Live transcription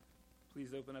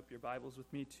Please open up your Bibles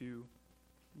with me to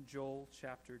Joel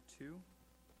chapter 2.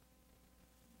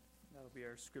 That'll be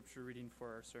our scripture reading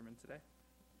for our sermon today.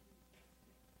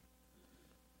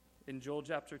 In Joel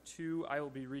chapter 2, I will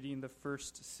be reading the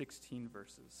first 16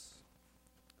 verses.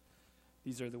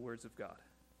 These are the words of God.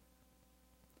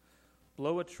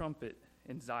 Blow a trumpet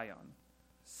in Zion,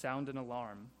 sound an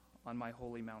alarm on my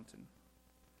holy mountain.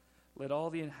 Let all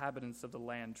the inhabitants of the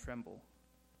land tremble,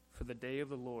 for the day of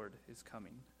the Lord is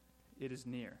coming. It is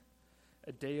near,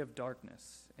 a day of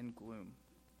darkness and gloom,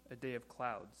 a day of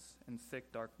clouds and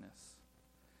thick darkness.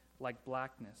 Like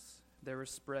blackness, there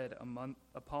is spread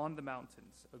upon the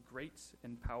mountains a great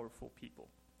and powerful people.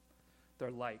 Their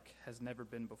like has never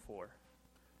been before,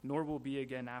 nor will be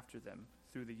again after them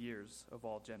through the years of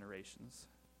all generations.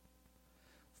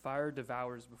 Fire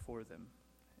devours before them,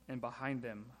 and behind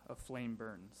them a flame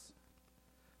burns.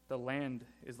 The land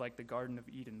is like the Garden of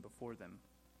Eden before them,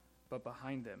 but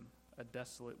behind them a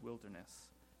desolate wilderness,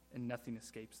 and nothing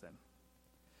escapes them.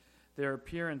 Their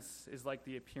appearance is like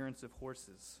the appearance of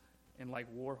horses, and like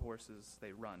war horses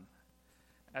they run.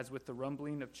 As with the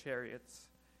rumbling of chariots,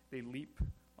 they leap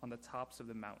on the tops of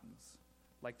the mountains,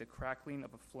 like the crackling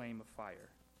of a flame of fire,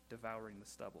 devouring the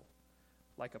stubble,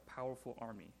 like a powerful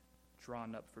army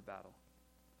drawn up for battle.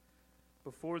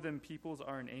 Before them peoples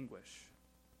are in anguish.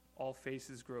 All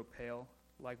faces grow pale,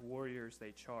 like warriors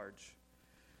they charge.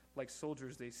 Like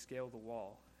soldiers they scale the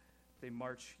wall. They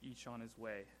march each on his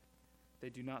way. They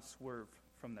do not swerve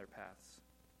from their paths.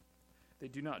 They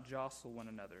do not jostle one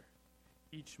another.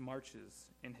 Each marches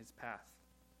in his path.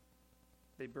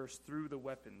 They burst through the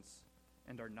weapons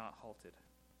and are not halted.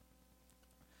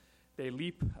 They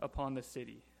leap upon the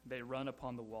city. They run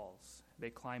upon the walls.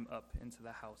 They climb up into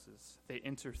the houses. They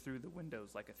enter through the windows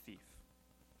like a thief.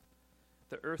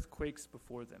 The earth quakes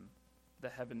before them. The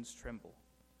heavens tremble.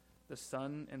 The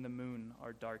sun and the moon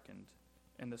are darkened,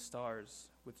 and the stars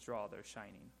withdraw their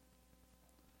shining.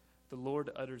 The Lord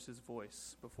utters his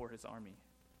voice before his army,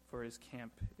 for his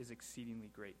camp is exceedingly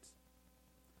great.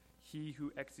 He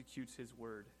who executes his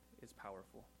word is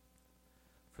powerful.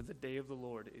 For the day of the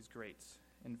Lord is great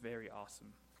and very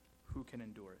awesome. Who can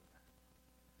endure it?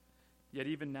 Yet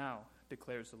even now,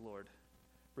 declares the Lord,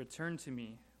 return to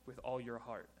me with all your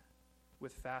heart,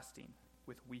 with fasting,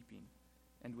 with weeping,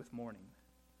 and with mourning.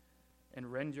 And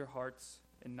rend your hearts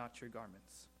and not your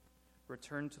garments.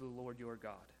 Return to the Lord your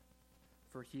God,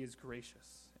 for he is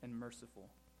gracious and merciful,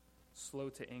 slow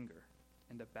to anger,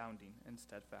 and abounding in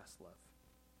steadfast love.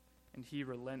 And he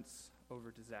relents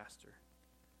over disaster.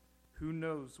 Who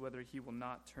knows whether he will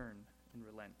not turn and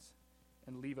relent,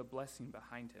 and leave a blessing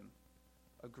behind him,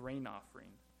 a grain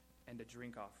offering and a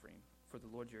drink offering for the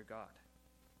Lord your God?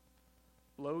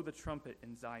 Blow the trumpet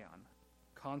in Zion,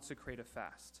 consecrate a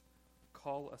fast,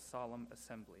 call a solemn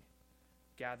assembly,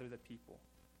 gather the people,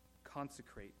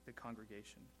 consecrate the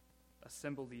congregation,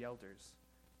 assemble the elders,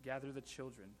 gather the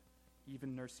children,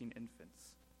 even nursing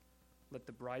infants. Let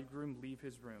the bridegroom leave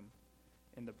his room,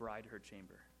 and the bride her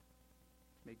chamber.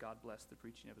 May God bless the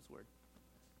preaching of his word.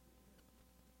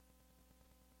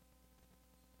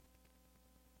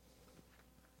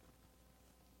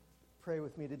 Pray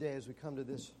with me today as we come to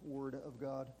this word of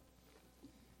God.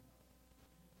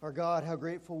 Our God, how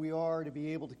grateful we are to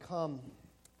be able to come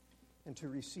and to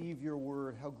receive your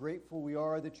word. How grateful we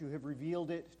are that you have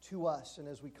revealed it to us. And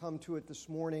as we come to it this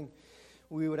morning,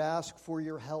 we would ask for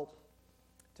your help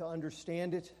to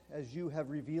understand it as you have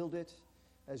revealed it,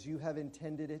 as you have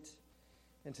intended it,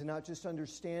 and to not just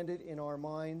understand it in our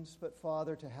minds, but,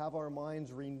 Father, to have our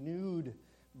minds renewed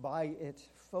by it,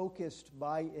 focused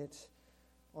by it,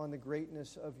 on the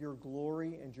greatness of your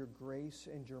glory and your grace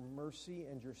and your mercy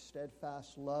and your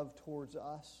steadfast love towards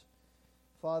us.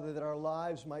 Father, that our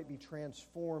lives might be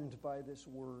transformed by this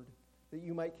word, that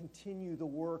you might continue the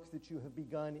work that you have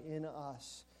begun in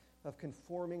us of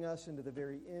conforming us into the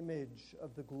very image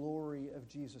of the glory of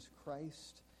Jesus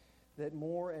Christ, that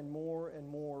more and more and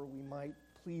more we might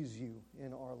please you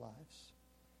in our lives.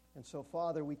 And so,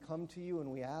 Father, we come to you and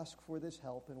we ask for this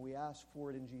help, and we ask for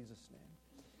it in Jesus'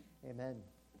 name. Amen.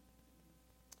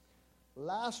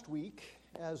 Last week,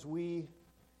 as we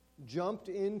jumped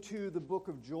into the book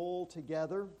of Joel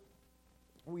together,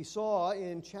 we saw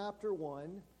in chapter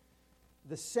 1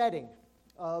 the setting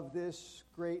of this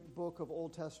great book of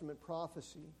Old Testament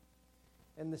prophecy.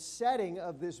 And the setting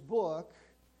of this book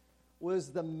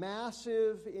was the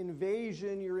massive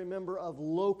invasion, you remember, of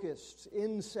locusts,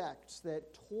 insects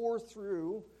that tore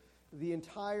through the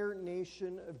entire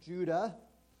nation of Judah,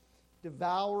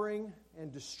 devouring and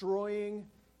destroying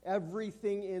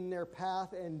everything in their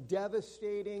path and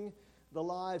devastating the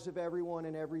lives of everyone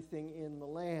and everything in the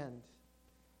land.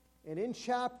 And in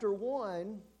chapter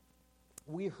 1,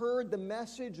 we heard the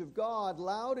message of God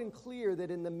loud and clear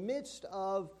that in the midst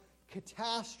of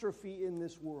catastrophe in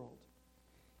this world,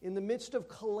 in the midst of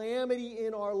calamity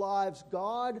in our lives,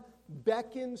 God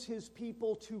beckons His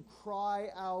people to cry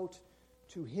out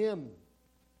to Him.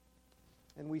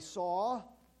 And we saw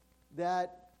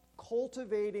that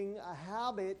cultivating a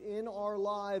habit in our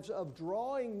lives of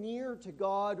drawing near to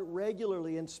God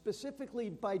regularly, and specifically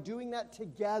by doing that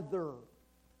together,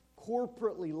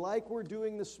 corporately, like we're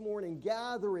doing this morning,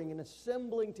 gathering and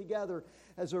assembling together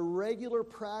as a regular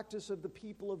practice of the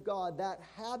people of God, that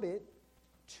habit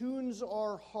tunes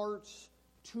our hearts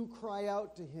to cry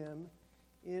out to Him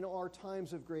in our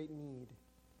times of great need.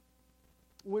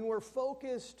 When we're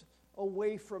focused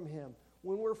away from Him,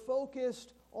 when we're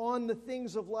focused on the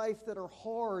things of life that are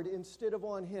hard instead of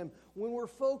on Him, when we're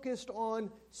focused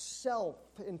on self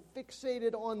and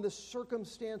fixated on the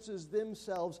circumstances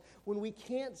themselves, when we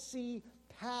can't see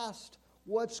past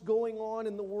what's going on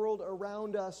in the world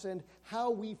around us and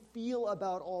how we feel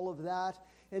about all of that,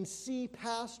 and see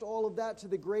past all of that to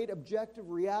the great objective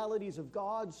realities of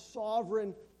God's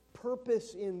sovereign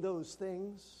purpose in those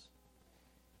things,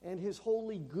 and His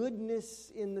holy goodness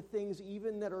in the things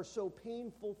even that are so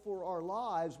painful for our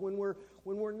lives, when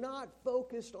we're not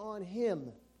focused on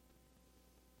Him,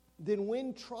 then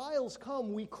when trials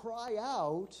come, we cry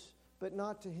out, but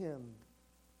not to Him.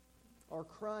 Our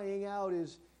crying out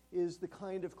is the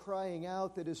kind of crying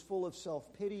out that is full of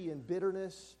self-pity and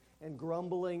bitterness and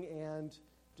grumbling and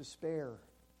despair.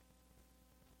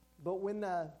 But when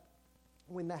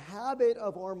the habit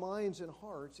of our minds and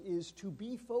hearts is to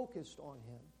be focused on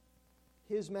Him,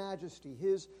 His majesty,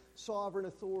 His sovereign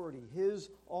authority, His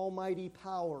almighty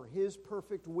power, His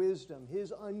perfect wisdom,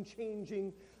 His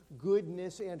unchanging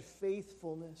goodness and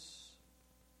faithfulness,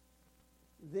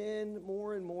 then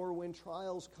more and more when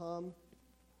trials come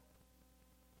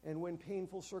and when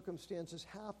painful circumstances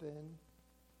happen,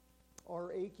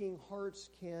 our aching hearts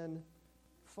can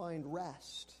find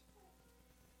rest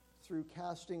through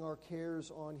casting our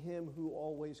cares on Him who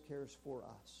always cares for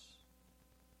us.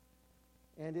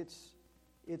 And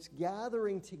it's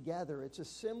gathering together, it's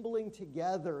assembling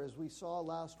together, as we saw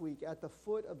last week, at the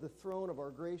foot of the throne of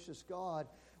our gracious God,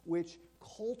 which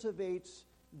cultivates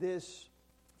this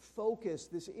focus,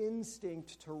 this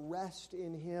instinct to rest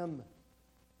in Him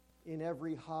in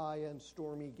every high and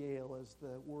stormy gale, as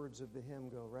the words of the hymn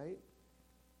go, right?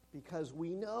 Because we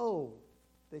know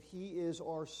that He is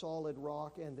our solid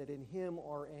rock and that in Him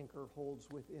our anchor holds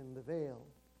within the veil.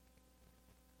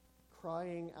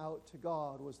 Crying out to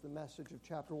God was the message of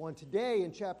chapter 1. Today,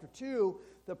 in chapter 2,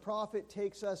 the prophet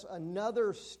takes us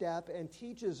another step and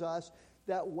teaches us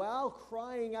that while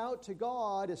crying out to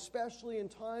God, especially in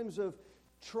times of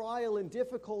trial and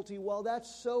difficulty, while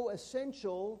that's so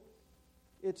essential,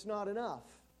 it's not enough.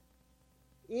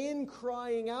 In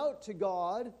crying out to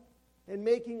God and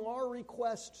making our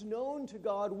requests known to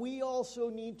God, we also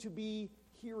need to be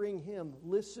hearing Him,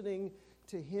 listening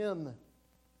to Him.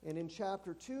 And in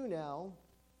chapter 2 now,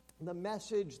 the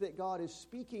message that God is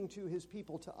speaking to His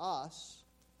people, to us,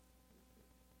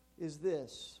 is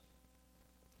this: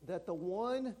 that the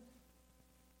one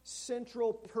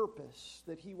central purpose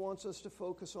that He wants us to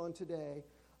focus on today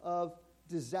of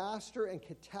disaster and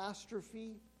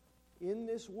catastrophe in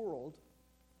this world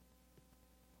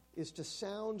is to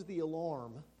sound the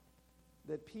alarm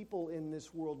that people in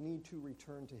this world need to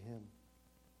return to Him.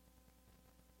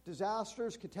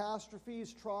 Disasters,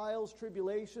 catastrophes, trials,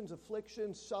 tribulations,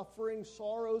 afflictions, suffering,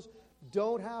 sorrows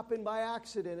don't happen by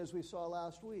accident, as we saw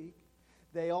last week.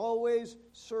 They always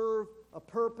serve a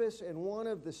purpose, and one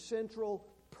of the central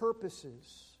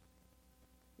purposes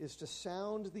is to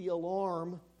sound the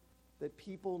alarm that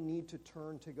people need to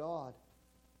turn to God.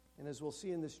 And as we'll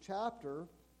see in this chapter,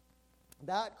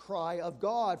 that cry of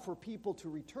God for people to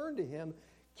return to Him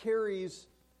carries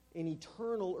an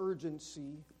eternal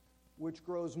urgency which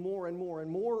grows more and more and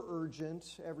more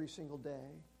urgent every single day.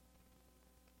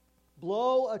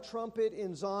 Blow a trumpet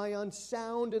in Zion,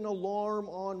 sound an alarm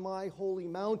on my holy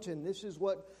mountain. This is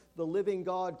what the living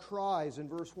God cries in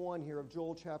verse 1 here of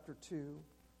Joel chapter 2.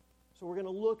 So we're going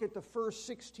to look at the first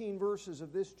 16 verses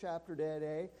of this chapter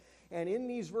today. And in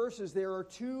these verses there are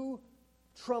two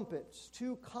trumpets,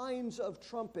 two kinds of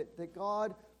trumpet that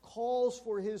God calls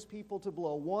for His people to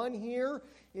blow. One here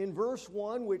in verse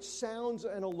 1, which sounds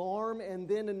an alarm, and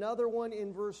then another one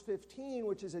in verse 15,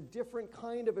 which is a different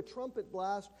kind of a trumpet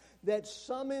blast that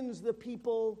summons the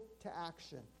people to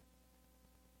action.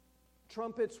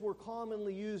 Trumpets were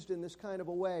commonly used in this kind of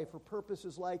a way for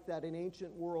purposes like that in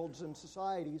ancient worlds and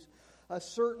societies. A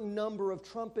certain number of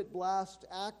trumpet blasts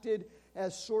acted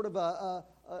as sort of a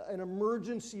an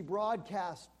emergency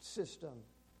broadcast system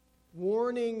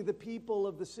warning the people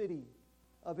of the city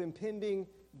of impending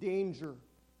danger.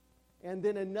 And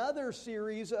then another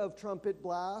series of trumpet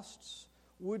blasts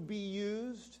would be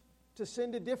used to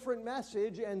send a different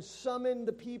message and summon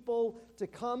the people to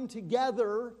come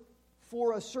together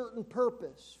for a certain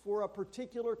purpose, for a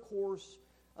particular course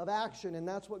of action. And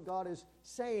that's what God is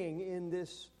saying in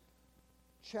this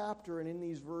chapter and in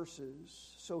these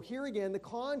verses. So here again, the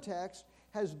context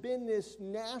has been this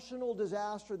national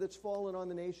disaster that's fallen on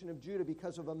the nation of Judah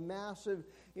because of a massive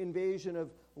invasion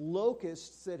of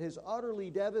locusts that has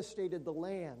utterly devastated the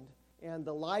land and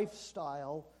the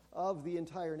lifestyle of the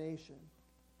entire nation.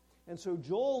 And so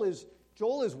Joel is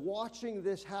watching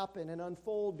this happen and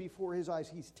unfold before his eyes.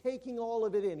 He's taking all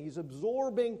of it in. He's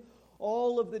absorbing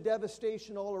all of the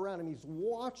devastation all around him. He's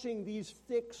watching these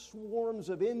thick swarms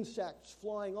of insects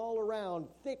flying all around,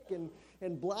 thick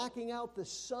and blacking out the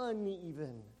sun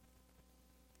even.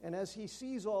 And as he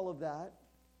sees all of that,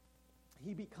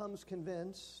 he becomes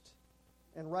convinced,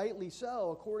 and rightly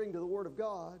so, according to the Word of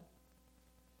God,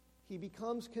 he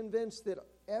becomes convinced that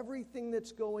everything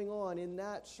that's going on in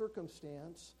that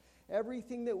circumstance,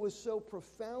 everything that was so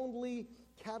profoundly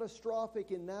catastrophic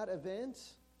in that event,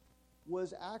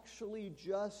 was actually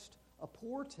just a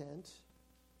portent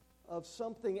of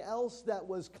something else that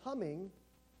was coming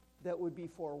that would be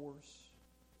far worse,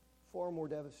 far more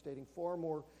devastating, far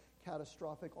more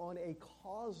catastrophic on a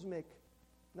cosmic,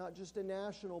 not just a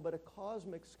national, but a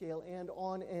cosmic scale and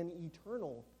on an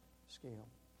eternal scale.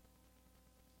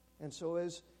 And so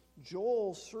as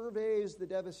Joel surveys the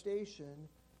devastation,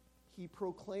 he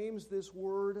proclaims this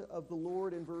word of the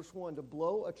Lord in verse 1, to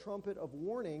blow a trumpet of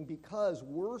warning because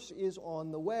worse is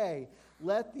on the way.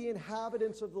 Let the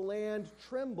inhabitants of the land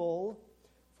tremble,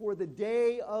 for the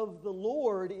day of the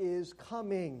Lord is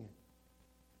coming.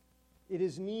 It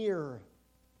is near.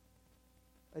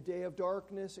 A day of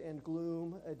darkness and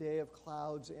gloom, a day of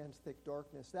clouds and thick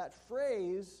darkness. That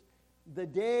phrase, the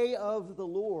day of the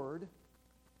Lord,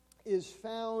 is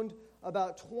found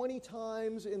about 20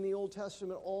 times in the Old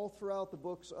Testament, all throughout the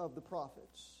books of the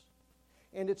prophets.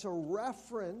 And it's a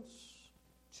reference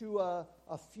to a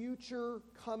future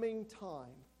coming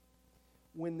time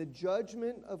when the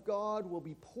judgment of God will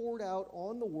be poured out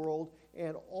on the world,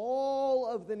 and all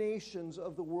of the nations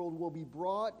of the world will be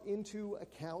brought into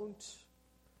account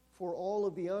for all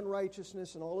of the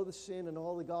unrighteousness and all of the sin and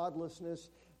all the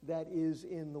godlessness that is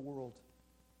in the world.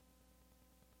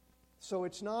 So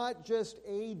it's not just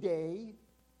a day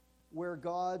where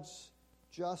God's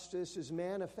justice is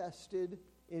manifested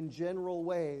in general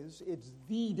ways. It's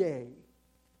the day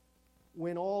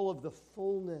when all of the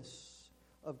fullness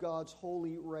of God's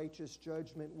holy, righteous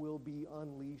judgment will be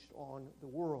unleashed on the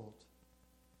world.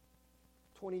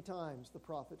 20 times the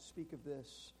prophets speak of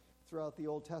this throughout the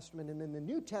Old Testament. And then the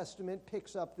New Testament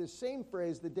picks up this same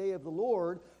phrase, the day of the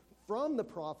Lord, from the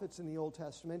prophets in the Old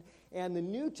Testament, and the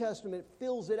New Testament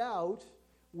fills it out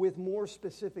with more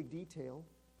specific detail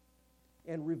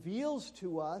and reveals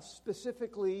to us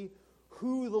specifically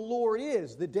who the Lord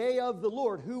is, the day of the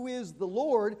Lord. Who is the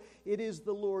Lord? It is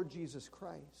the Lord Jesus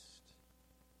Christ.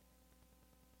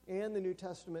 And the New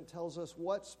Testament tells us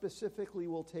what specifically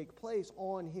will take place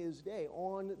on his day,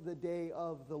 on the day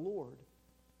of the Lord.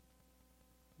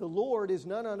 The Lord is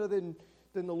none other than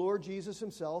the Lord Jesus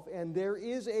himself, and there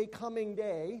is a coming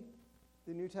day,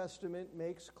 the New Testament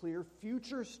makes clear,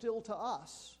 future still to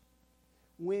us,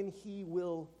 when he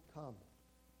will come,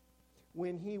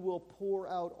 when he will pour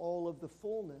out all of the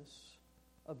fullness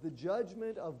of the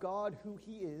judgment of God, who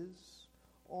he is,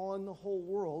 on the whole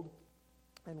world.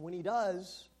 And when he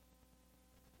does,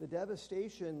 the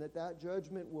devastation that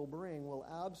judgment will bring will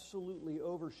absolutely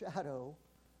overshadow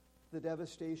the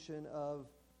devastation of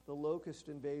the locust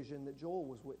invasion that Joel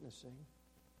was witnessing.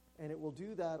 And it will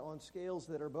do that on scales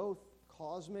that are both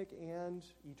cosmic and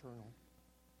eternal.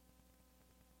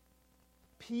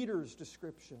 Peter's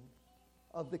description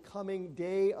of the coming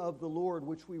day of the Lord,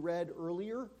 which we read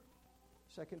earlier,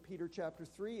 2 Peter chapter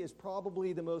 3, is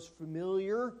probably the most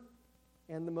familiar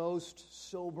and the most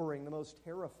sobering, the most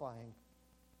terrifying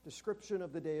description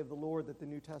of the day of the Lord that the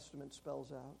New Testament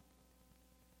spells out.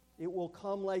 It will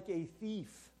come like a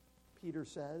thief, Peter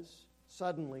says,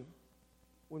 suddenly,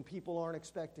 when people aren't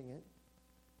expecting it.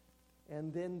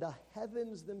 And then the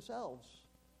heavens themselves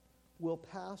will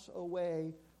pass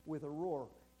away with a roar.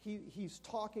 He's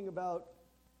talking about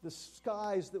the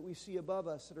skies that we see above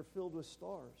us that are filled with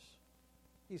stars.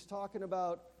 He's talking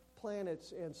about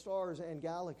planets and stars and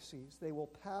galaxies. They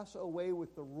will pass away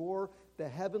with the roar. The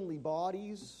heavenly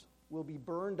bodies will be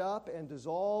burned up and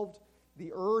dissolved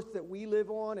The earth that we live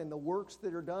on and the works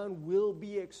that are done will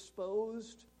be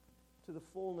exposed to the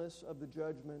fullness of the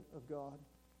judgment of God.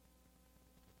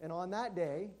 And on that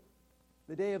day,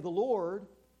 the day of the Lord,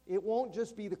 it won't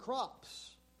just be the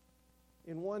crops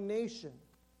in one nation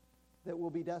that will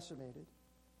be decimated.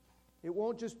 It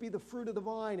won't just be the fruit of the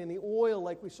vine and the oil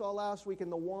like we saw last week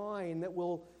and the wine that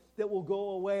will go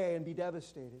away and be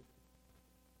devastated.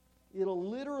 It'll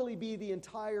literally be the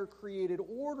entire created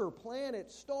order,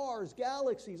 planets, stars,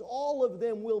 galaxies, all of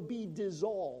them will be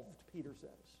dissolved, Peter says,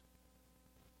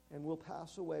 and will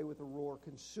pass away with a roar,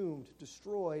 consumed,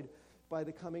 destroyed by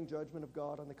the coming judgment of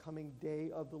God on the coming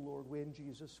day of the Lord when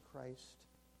Jesus Christ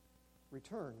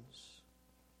returns.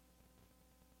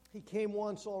 He came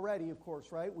once already, of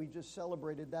course, right? We just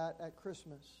celebrated that at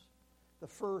Christmas. The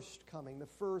first coming, the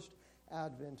first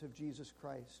advent of Jesus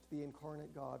Christ, the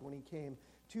incarnate God, when he came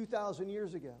 2,000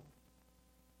 years ago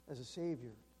as a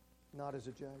Savior, not as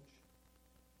a judge,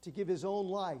 to give his own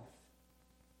life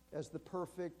as the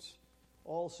perfect,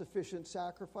 all-sufficient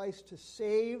sacrifice to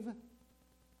save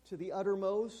to the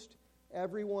uttermost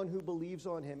everyone who believes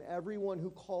on him, everyone who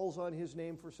calls on his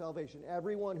name for salvation,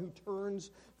 everyone who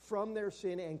turns from their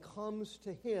sin and comes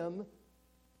to him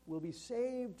will be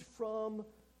saved from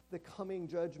the coming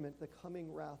judgment, the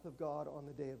coming wrath of God on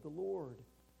the day of the Lord.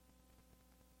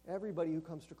 Everybody who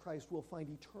comes to Christ will find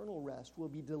eternal rest, will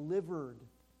be delivered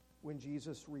when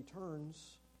Jesus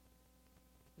returns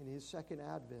in his second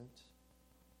advent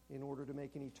in order to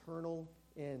make an eternal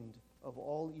end of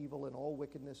all evil and all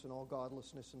wickedness and all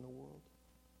godlessness in the world.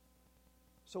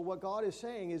 So what God is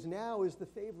saying is now is the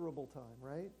favorable time,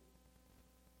 right?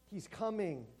 He's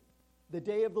coming. The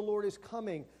day of the Lord is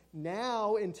coming.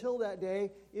 Now, until that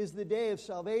day, is the day of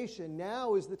salvation.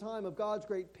 Now is the time of God's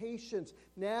great patience.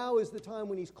 Now is the time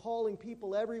when he's calling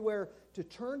people everywhere to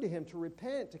turn to him, to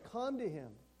repent, to come to him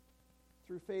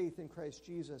through faith in Christ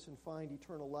Jesus and find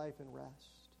eternal life and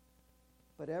rest.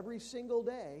 But every single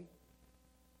day,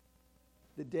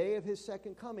 the day of his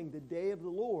second coming, the day of the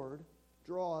Lord,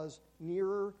 draws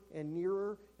nearer and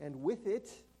nearer, and with it,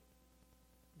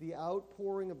 the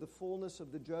outpouring of the fullness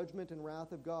of the judgment and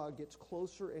wrath of God gets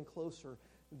closer and closer.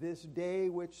 This day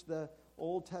which the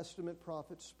Old Testament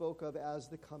prophets spoke of as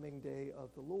the coming day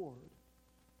of the Lord.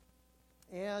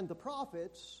 And the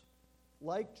prophets,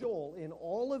 like Joel, in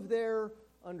all of their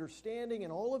understanding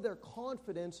and all of their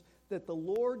confidence that the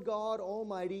Lord God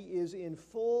Almighty is in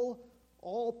full,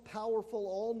 all-powerful,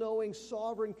 all-knowing,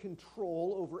 sovereign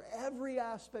control over every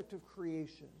aspect of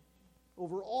creation,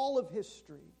 over all of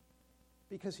history,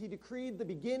 because he decreed the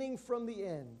beginning from the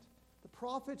end. The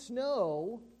prophets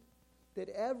know that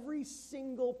every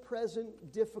single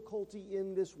present difficulty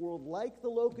in this world, like the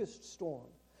locust storm,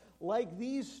 like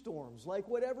these storms, like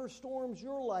whatever storms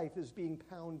your life is being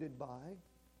pounded by,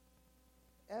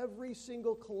 every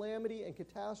single calamity and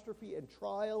catastrophe and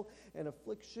trial and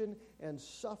affliction and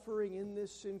suffering in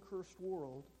this sin-cursed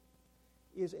world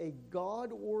is a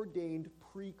God-ordained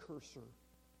precursor,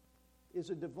 is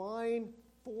a divine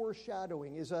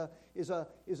foreshadowing, is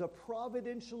a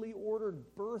providentially ordered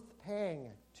birth pang,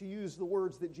 to use the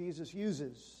words that Jesus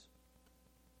uses,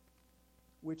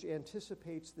 which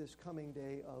anticipates this coming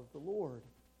day of the Lord.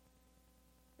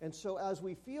 And so as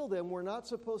we feel them, we're not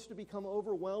supposed to become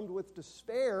overwhelmed with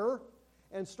despair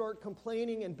and start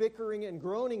complaining and bickering and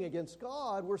groaning against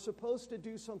God. We're supposed to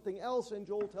do something else, and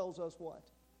Joel tells us what?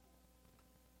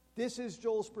 This is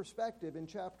Joel's perspective in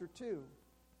chapter 2.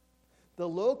 The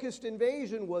locust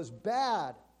invasion was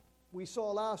bad. We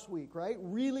saw last week, right?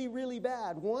 Really, really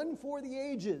bad. One for the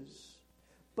ages.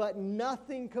 But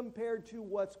nothing compared to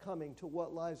what's coming, to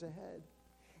what lies ahead.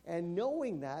 And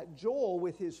knowing that, Joel,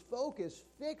 with his focus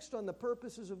fixed on the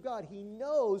purposes of God, he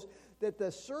knows that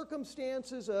the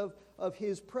circumstances of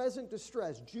his present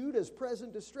distress, Judah's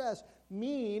present distress,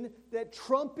 mean that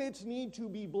trumpets need to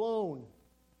be blown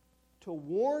to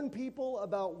warn people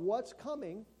about what's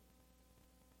coming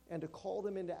and to call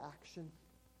them into action.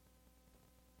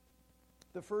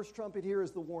 The first trumpet here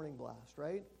is the warning blast,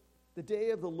 right? The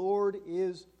day of the Lord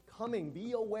is coming.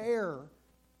 Be aware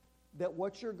that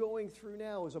what you're going through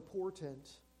now is a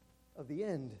portent of the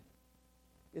end.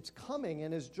 It's coming,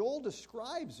 and as Joel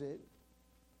describes it,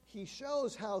 he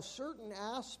shows how certain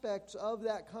aspects of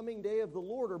that coming day of the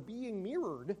Lord are being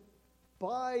mirrored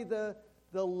by the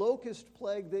locust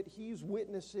plague that he's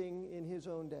witnessing in his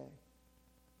own day.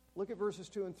 Look at verses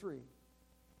 2 and 3.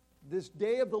 This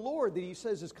day of the Lord that he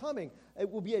says is coming, it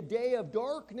will be a day of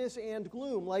darkness and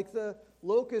gloom, like the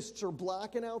locusts are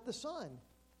blacking out the sun.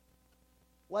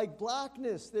 Like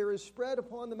blackness, there is spread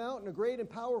upon the mountain a great and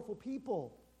powerful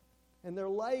people, and their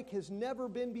like has never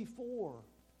been before.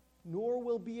 nor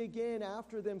will be again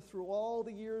after them through all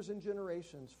the years and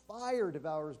generations. Fire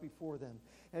devours before them,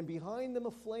 and behind them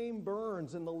a flame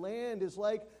burns, and the land is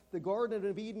like the Garden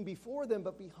of Eden before them,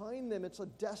 but behind them it's a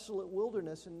desolate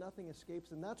wilderness, and nothing escapes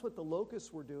them. That's what the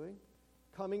locusts were doing,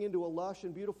 coming into a lush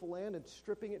and beautiful land and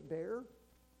stripping it bare.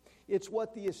 It's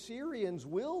what the Assyrians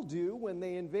will do when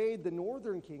they invade the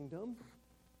northern kingdom.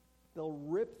 They'll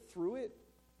rip through it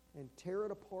and tear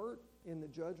it apart in the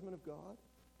judgment of God.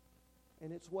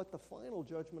 And it's what the final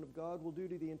judgment of God will do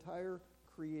to the entire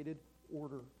created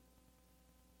order.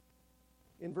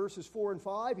 In verses 4 and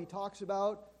 5, he talks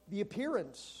about the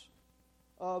appearance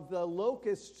of the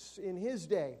locusts in his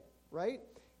day, right?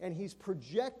 And he's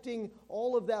projecting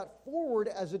all of that forward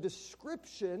as a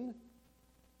description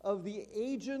of the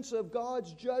agents of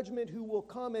God's judgment who will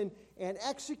come and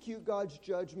execute God's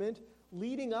judgment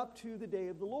leading up to the day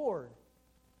of the Lord.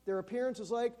 Their appearance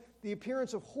is like the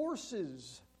appearance of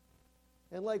horses,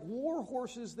 and like war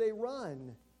horses they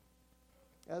run.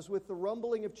 As with the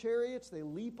rumbling of chariots, they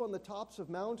leap on the tops of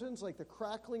mountains, like the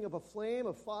crackling of a flame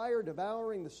of fire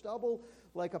devouring the stubble,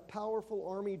 like a powerful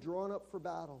army drawn up for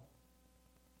battle.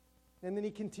 And then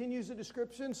he continues the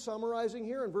description, summarizing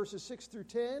here in verses 6 through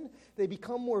 10. They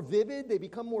become more vivid, they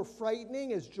become more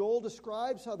frightening, as Joel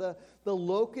describes how the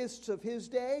locusts of his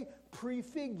day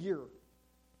prefigure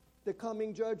the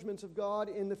coming judgments of God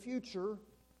in the future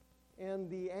and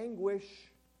the anguish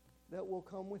that will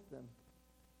come with them.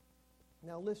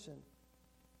 Now listen,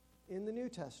 in the New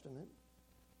Testament,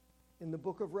 in the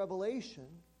book of Revelation,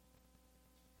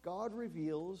 God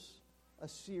reveals a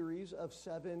series of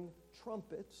 7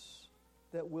 trumpets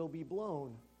that will be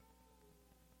blown,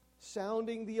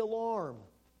 sounding the alarm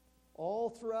all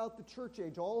throughout the church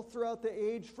age, all throughout the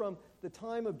age from the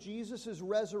time of Jesus'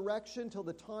 resurrection till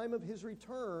the time of his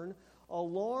return,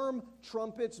 alarm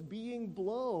trumpets being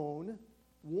blown,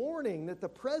 warning that the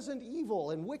present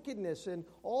evil and wickedness and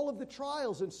all of the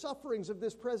trials and sufferings of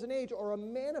this present age are a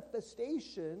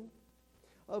manifestation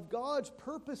of God's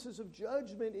purposes of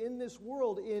judgment in this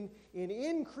world in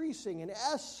increasing and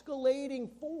escalating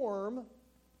form,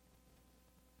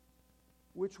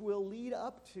 which will lead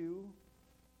up to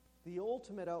the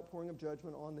ultimate outpouring of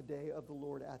judgment on the day of the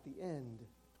Lord at the end.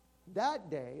 That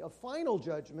day of final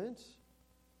judgment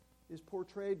is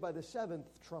portrayed by the 7th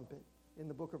trumpet in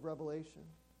the book of Revelation.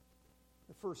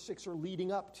 The first 6 are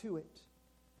leading up to it.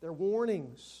 They're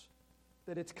warnings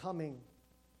that it's coming.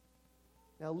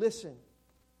 Now listen.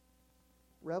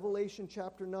 Revelation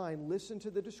chapter 9, listen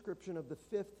to the description of the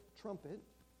 5th trumpet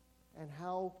and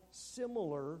how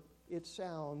similar it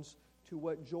sounds to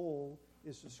what Joel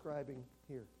is describing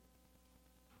here.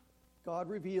 God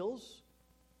reveals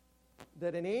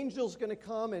that an angel's going to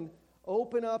come and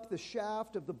open up the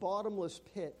shaft of the bottomless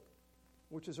pit,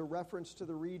 which is a reference to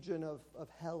the region of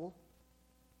hell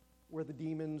where the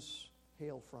demons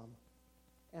hail from.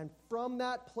 And from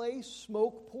that place,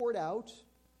 smoke poured out.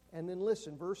 And then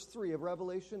listen, verse 3 of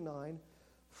Revelation 9,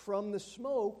 from the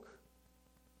smoke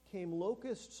came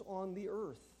locusts on the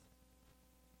earth,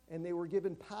 and they were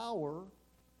given power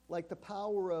like the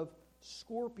power of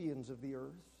scorpions of the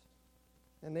earth.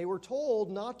 And they were told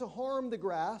not to harm the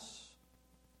grass,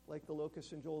 like the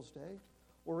locusts in Joel's day,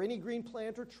 or any green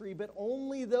plant or tree, but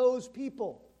only those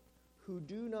people who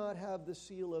do not have the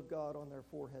seal of God on their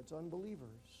foreheads,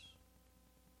 unbelievers.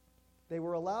 They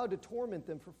were allowed to torment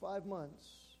them for 5 months,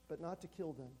 but not to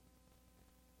kill them.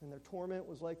 And their torment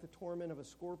was like the torment of a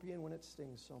scorpion when it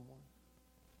stings someone.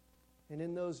 And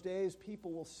in those days,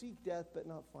 people will seek death but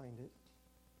not find it.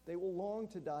 They will long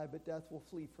to die, but death will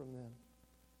flee from them.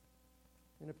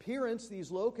 In appearance, these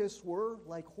locusts were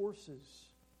like horses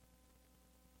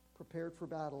prepared for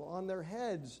battle. On their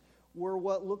heads were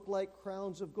what looked like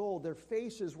crowns of gold. Their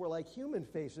faces were like human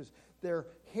faces. Their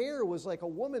hair was like a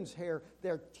woman's hair.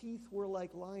 Their teeth were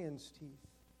like lions' teeth.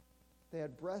 They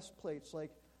had breastplates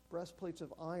like breastplates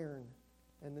of iron,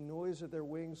 and the noise of their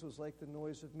wings was like the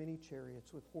noise of many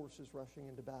chariots with horses rushing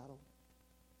into battle.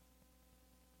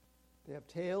 They have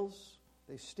tails,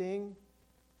 they sting,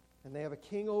 and they have a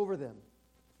king over them,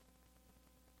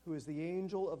 who is the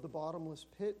angel of the bottomless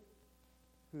pit,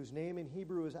 whose name in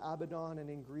Hebrew is Abaddon, and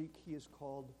in Greek he is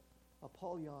called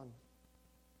Apollyon.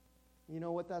 You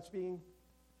know what what's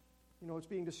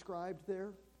being described there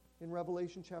in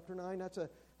Revelation chapter 9?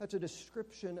 That's a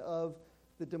description of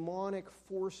the demonic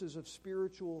forces of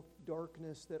spiritual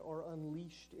darkness that are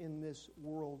unleashed in this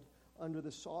world under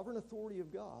the sovereign authority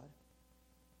of God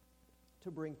to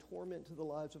bring torment to the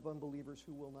lives of unbelievers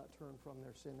who will not turn from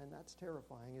their sin. And that's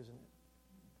terrifying, isn't it?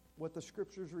 What the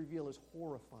Scriptures reveal is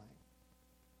horrifying.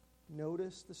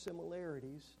 Notice the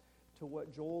similarities to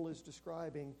what Joel is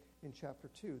describing in chapter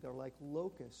 2. They're like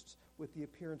locusts with the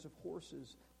appearance of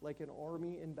horses, like an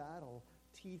army in battle,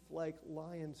 teeth like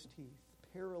lion's teeth,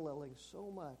 paralleling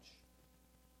so much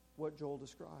what Joel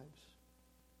describes.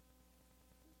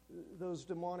 Those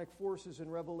demonic forces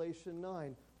in Revelation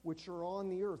 9, which are on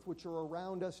the earth, which are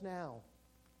around us now,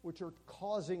 which are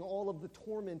causing all of the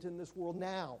torment in this world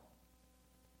now,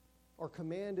 are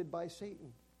commanded by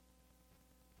Satan,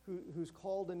 who's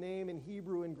called a name in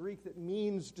Hebrew and Greek that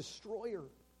means destroyer.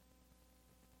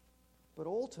 But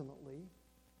ultimately,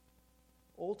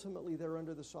 they're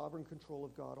under the sovereign control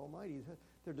of God Almighty.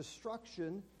 Their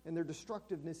destruction and their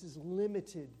destructiveness is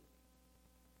limited.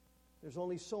 There's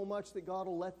only so much that God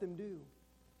will let them do.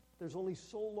 There's only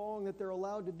so long that they're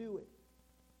allowed to do it.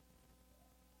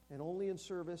 And only in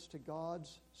service to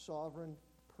God's sovereign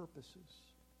purposes.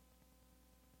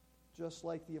 Just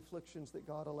like the afflictions that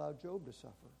God allowed Job to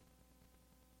suffer.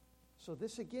 So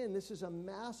this is a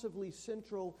massively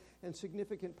central and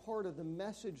significant part of the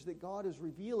message that God is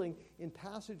revealing in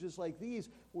passages like these,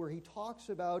 where he talks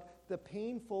about the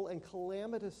painful and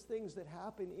calamitous things that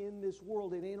happen in this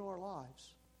world and in our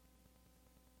lives.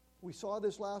 We saw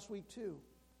this last week too.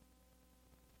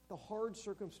 The hard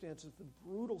circumstances, the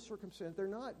brutal circumstances, they're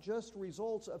not just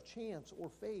results of chance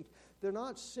or fate. They're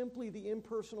not simply the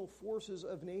impersonal forces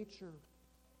of nature.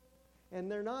 And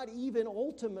they're not even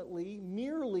ultimately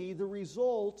merely the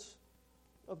result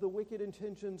of the wicked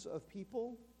intentions of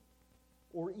people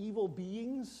or evil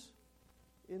beings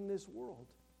in this world.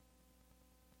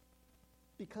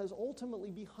 Because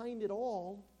ultimately behind it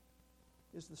all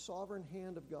is the sovereign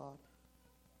hand of God,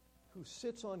 who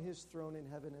sits on his throne in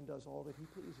heaven and does all that he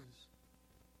pleases.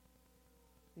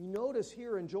 You notice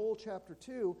here in Joel chapter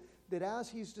 2 that as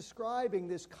he's describing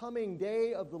this coming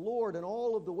day of the Lord and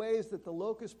all of the ways that the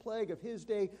locust plague of his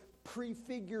day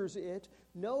prefigures it,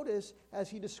 notice as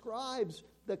he describes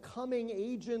the coming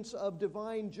agents of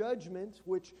divine judgment,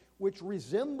 which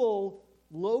resemble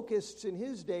locusts in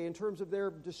his day in terms of their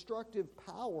destructive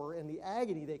power and the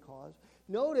agony they cause,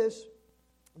 notice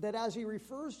that as he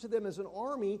refers to them as an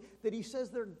army, that he says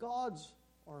they're God's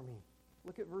army.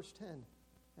 Look at verse 10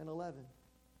 and 11.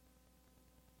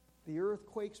 The earth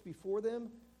quakes before them,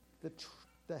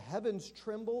 the heavens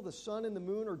tremble, the sun and the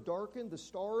moon are darkened, the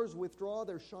stars withdraw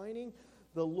their shining.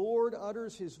 The Lord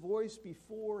utters his voice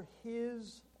before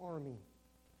his army,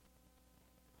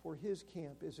 for his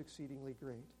camp is exceedingly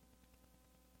great.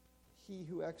 He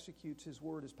who executes his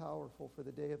word is powerful, for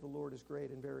the day of the Lord is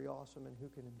great and very awesome, and who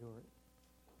can endure it?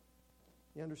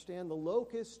 You understand, the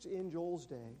locusts in Joel's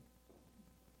day,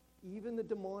 even the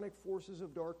demonic forces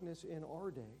of darkness in our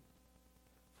day,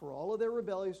 for all of their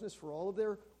rebelliousness, for all of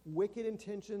their wicked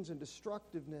intentions and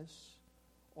destructiveness,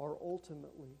 are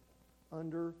ultimately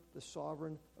under the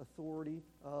sovereign authority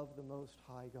of the Most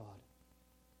High God,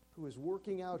 who is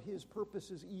working out his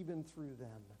purposes even through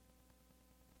them.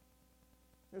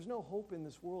 There's no hope in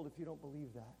this world if you don't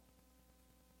believe that.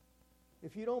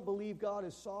 If you don't believe God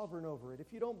is sovereign over it,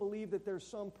 if you don't believe that there's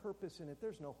some purpose in it,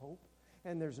 there's no hope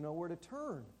and there's nowhere to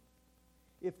turn.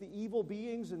 If the evil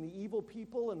beings and the evil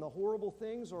people and the horrible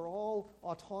things are all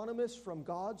autonomous from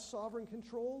God's sovereign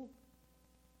control,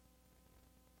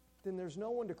 then there's no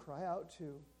one to cry out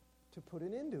to put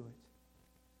an end to it.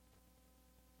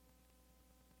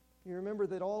 You remember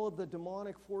that all of the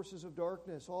demonic forces of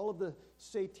darkness, all of the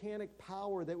satanic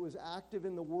power that was active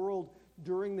in the world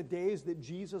during the days that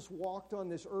Jesus walked on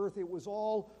this earth, it was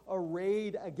all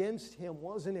arrayed against him,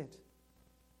 wasn't it?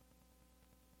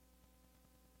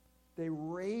 They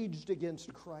raged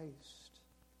against Christ.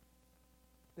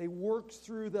 They worked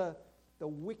through the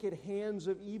wicked hands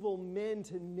of evil men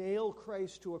to nail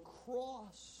Christ to a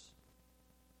cross.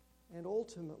 And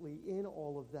ultimately, in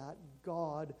all of that,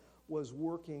 God was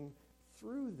working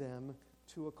through them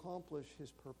to accomplish his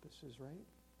purposes, right?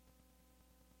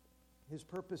 His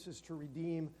purpose is to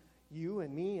redeem you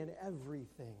and me and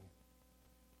everything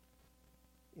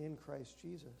in Christ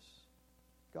Jesus.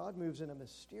 God moves in a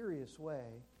mysterious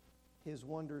way his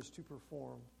wonders to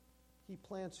perform. He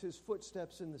plants his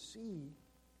footsteps in the sea,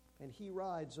 and he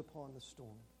rides upon the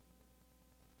storm.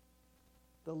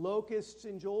 The locusts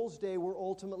in Joel's day were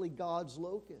ultimately God's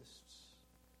locusts.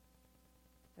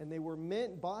 And they were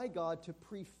meant by God to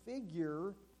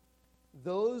prefigure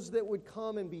those that would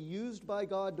come and be used by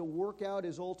God to work out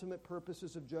his ultimate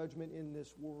purposes of judgment in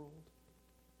this world.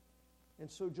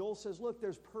 And so Joel says, look,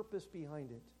 there's purpose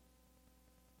behind it.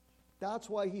 That's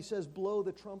why he says, blow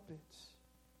the trumpets.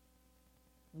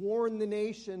 Warn the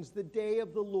nations, the day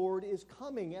of the Lord is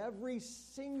coming. Every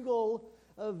single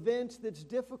event that's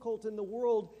difficult in the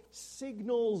world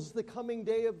signals the coming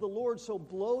day of the Lord. So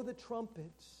blow the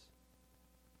trumpets.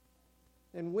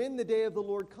 And when the day of the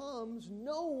Lord comes,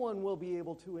 no one will be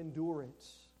able to endure it.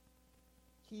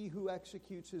 He who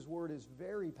executes his word is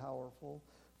very powerful,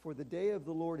 for the day of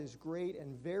the Lord is great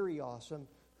and very awesome.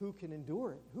 Who can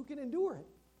endure it? Who can endure it?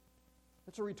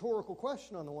 That's a rhetorical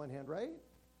question on the one hand, right?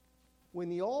 When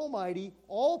the almighty,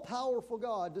 all-powerful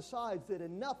God decides that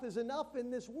enough is enough in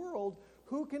this world,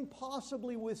 who can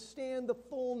possibly withstand the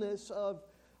fullness of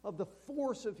the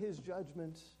force of his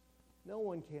judgment? No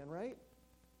one can, right?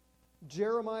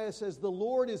 Jeremiah says, the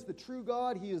Lord is the true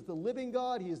God, he is the living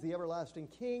God, he is the everlasting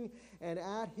King, and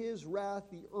at his wrath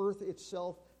the earth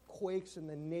itself quakes and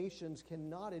the nations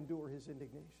cannot endure his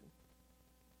indignation.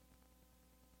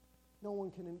 No one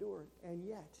can endure it. And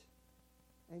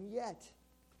yet,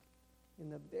 in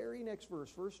the very next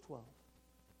verse, verse 12,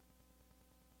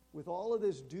 with all of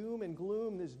this doom and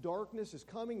gloom, this darkness is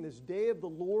coming, this day of the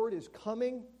Lord is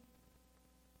coming,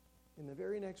 in the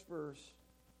very next verse,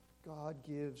 God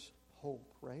gives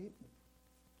hope, right?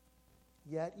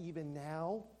 Yet even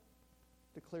now,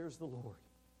 declares the Lord,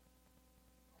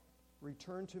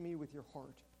 return to me with your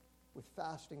heart, with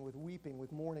fasting, with weeping,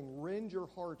 with mourning. Rend your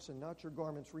hearts and not your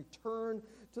garments. Return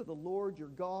to the Lord your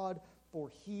God, for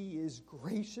he is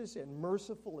gracious and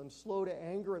merciful and slow to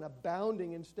anger and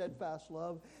abounding in steadfast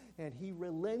love, and he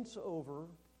relents over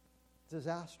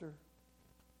disaster.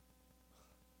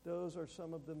 Those are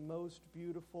some of the most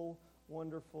beautiful,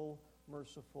 wonderful,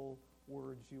 merciful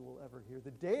words you will ever hear.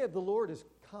 The day of the Lord is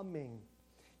coming.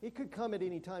 It could come at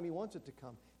any time he wants it to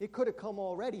come. It could have come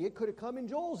already. It could have come in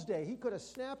Joel's day. He could have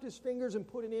snapped his fingers and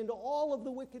put an end to all of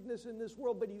the wickedness in this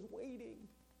world, but he's waiting.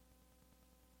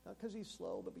 Not because he's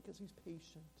slow, but because he's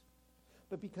patient.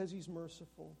 But because he's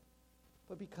merciful.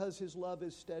 But because his love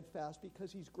is steadfast.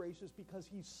 Because he's gracious. Because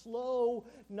he's slow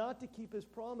not to keep his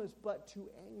promise, but to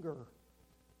anger.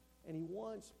 And he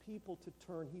wants people to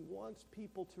turn. He wants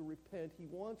people to repent. He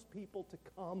wants people to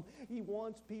come. He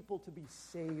wants people to be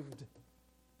saved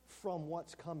from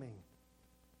what's coming.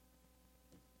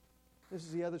 This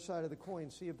is the other side of the coin.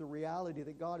 See, of the reality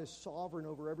that God is sovereign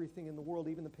over everything in the world,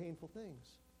 even the painful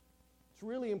things. It's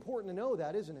really important to know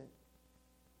that, isn't it?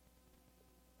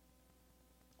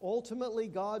 Ultimately,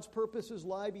 God's purposes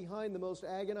lie behind the most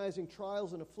agonizing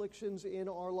trials and afflictions in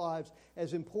our lives.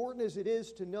 As important as it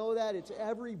is to know that, it's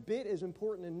every bit as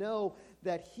important to know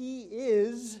that He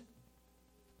is,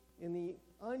 in the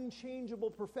unchangeable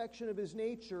perfection of His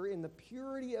nature, in the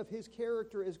purity of His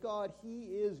character as God, He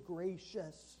is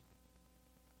gracious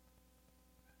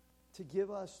to give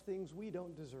us things we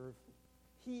don't deserve.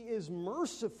 He is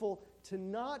merciful to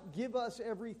not give us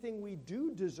everything we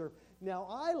do deserve. Now,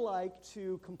 I like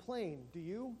to complain. Do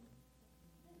you?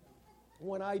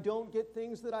 When I don't get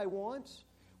things that I want,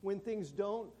 when things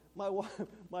don't,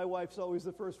 my wife's always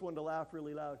the first one to laugh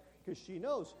really loud because she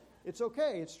knows it's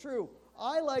okay, it's true.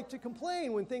 I like to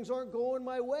complain when things aren't going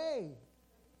my way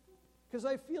because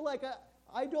I feel like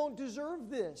I don't deserve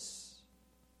this.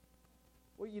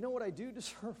 Well, you know what I do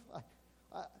deserve?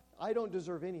 I don't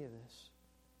deserve any of this.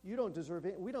 You don't deserve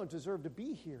it. We don't deserve to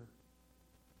be here.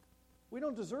 We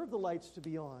don't deserve the lights to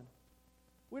be on.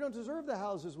 We don't deserve the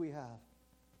houses we have.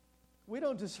 We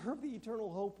don't deserve the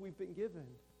eternal hope we've been given.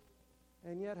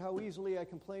 And yet how easily I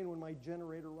complain when my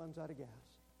generator runs out of gas.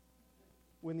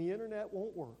 When the internet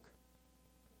won't work.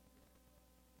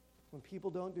 When people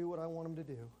don't do what I want them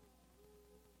to do.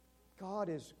 God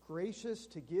is gracious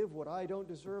to give what I don't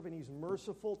deserve, and He's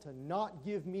merciful to not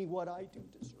give me what I do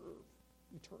deserve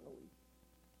eternally.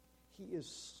 He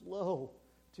is slow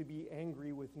to be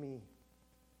angry with me.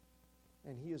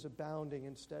 And He is abounding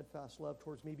in steadfast love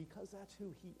towards me because that's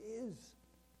who He is.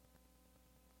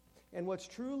 And what's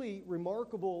truly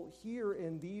remarkable here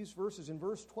in these verses, in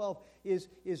verse 12,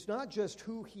 is not just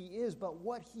who He is, but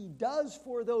what He does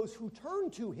for those who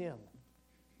turn to Him.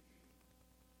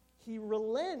 He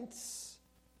relents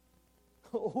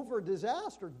over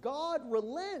disaster. God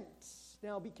relents.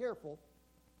 Now, be careful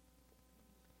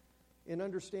in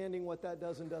understanding what that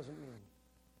does and doesn't mean.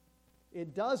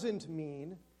 It doesn't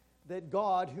mean that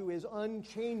God, who is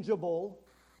unchangeable,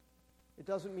 it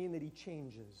doesn't mean that He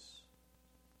changes.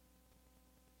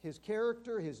 His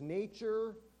character, His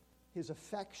nature, His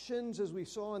affections, as we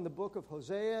saw in the book of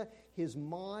Hosea, His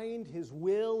mind, His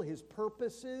will, His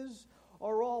purposes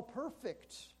are all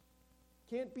perfect.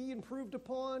 Can't be improved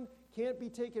upon, can't be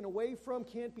taken away from,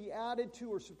 can't be added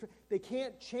to or subtracted. They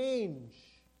can't change.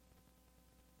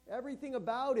 Everything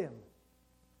about Him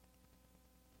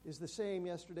is the same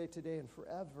yesterday, today, and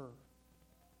forever.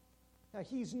 Now,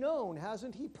 He's known,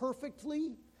 hasn't He,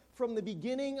 perfectly from the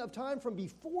beginning of time, from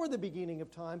before the beginning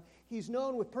of time. He's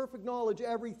known with perfect knowledge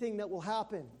everything that will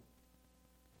happen.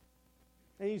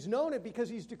 And he's known it because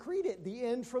he's decreed it, the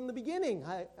end from the beginning,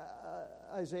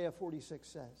 Isaiah 46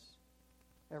 says.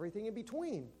 Everything in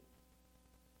between.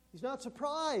 He's not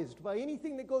surprised by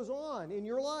anything that goes on in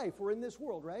your life or in this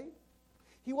world, right?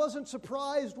 He wasn't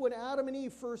surprised when Adam and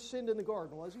Eve first sinned in the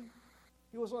garden, was he?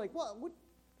 He wasn't like, what?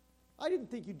 I didn't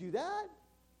think you'd do that.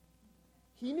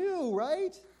 He knew,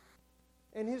 right?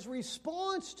 And his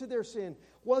response to their sin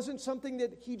wasn't something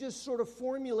that he just sort of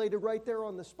formulated right there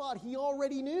on the spot. He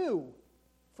already knew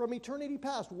from eternity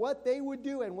past what they would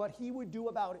do and what he would do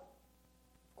about it.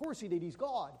 Of course he did. He's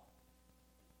God.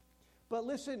 But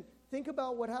listen, think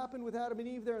about what happened with Adam and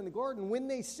Eve there in the garden. When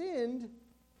they sinned,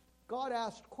 God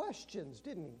asked questions,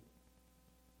 didn't he?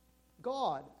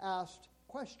 God asked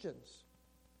questions.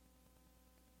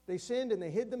 They sinned and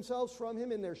they hid themselves from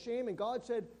him in their shame, and God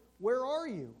said, "Where are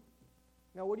you?"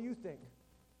 Now, what do you think?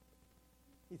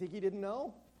 You think he didn't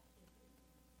know?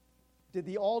 Did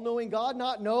the all-knowing God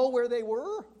not know where they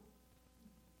were?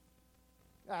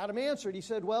 Adam answered. He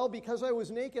said, "Well, because I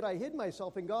was naked, I hid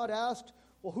myself." And God asked,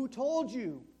 "Well, who told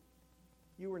you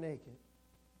you were naked?"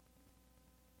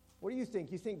 What do you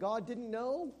think? You think God didn't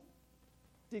know?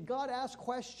 Did God ask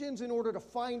questions in order to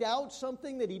find out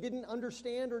something that he didn't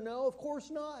understand or know? Of course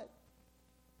not.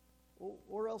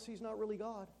 Or else he's not really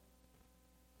God.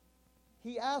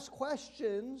 He asked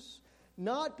questions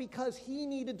not because he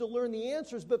needed to learn the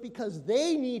answers, but because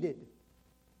they needed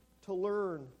to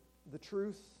learn the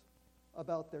truth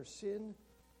about their sin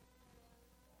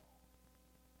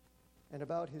and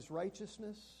about his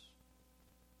righteousness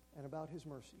and about his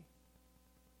mercy.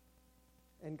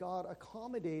 And God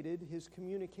accommodated his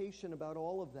communication about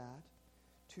all of that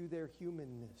to their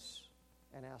humanness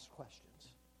and asked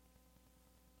questions.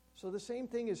 So the same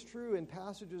thing is true in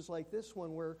passages like this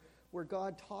one where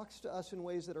God talks to us in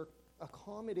ways that are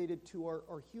accommodated to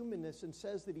our humanness and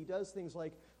says that he does things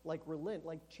like relent,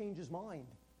 like change his mind.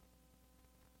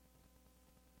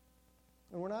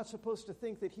 And we're not supposed to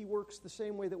think that he works the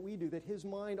same way that we do, that his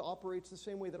mind operates the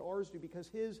same way that ours do, because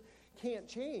his can't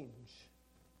change.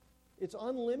 It's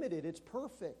unlimited. It's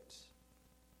perfect.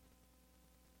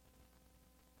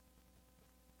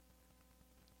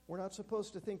 We're not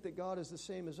supposed to think that God is the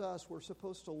same as us. We're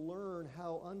supposed to learn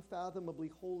how unfathomably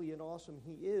holy and awesome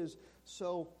he is.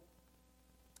 So,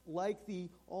 like the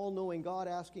all-knowing God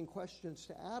asking questions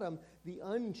to Adam, the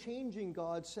unchanging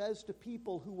God says to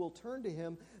people who will turn to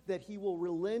him that he will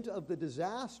relent of the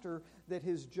disaster that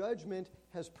his judgment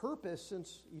has purposed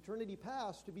since eternity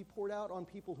past to be poured out on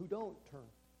people who don't turn.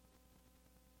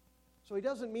 So he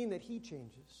doesn't mean that he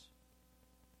changes,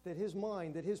 that his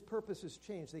mind, that his purposes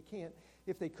change. They can't.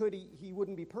 If they could, he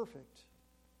wouldn't be perfect.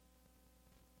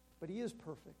 But he is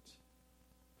perfect.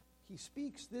 He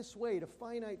speaks this way to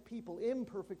finite people,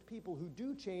 imperfect people who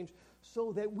do change,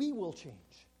 so that we will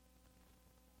change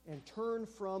and turn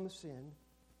from sin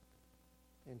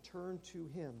and turn to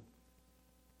him,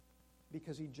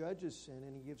 because he judges sin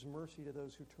and he gives mercy to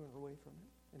those who turn away from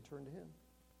it and turn to him.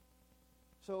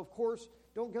 So, of course,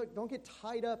 don't get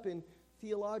tied up in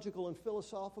theological and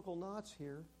philosophical knots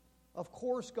here. Of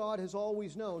course, God has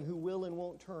always known who will and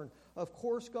won't turn. Of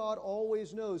course, God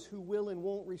always knows who will and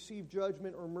won't receive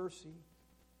judgment or mercy.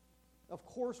 Of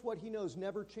course, what he knows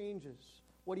never changes.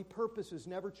 What he purposes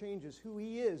never changes. Who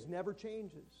he is never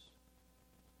changes.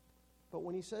 But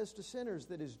when he says to sinners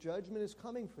that his judgment is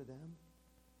coming for them,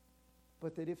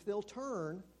 but that if they'll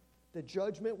turn, the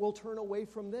judgment will turn away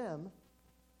from them,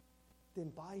 then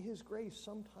by his grace,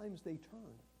 sometimes they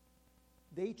turn.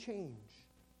 They change.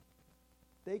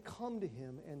 They come to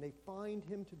him and they find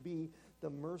him to be the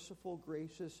merciful,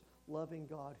 gracious, loving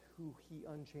God who he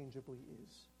unchangeably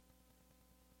is.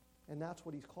 And that's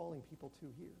what he's calling people to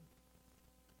here.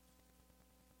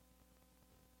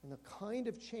 And the kind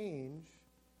of change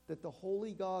that the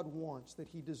holy God wants, that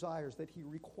he desires, that he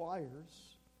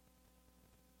requires,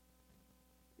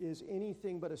 is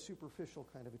anything but a superficial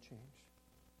kind of a change.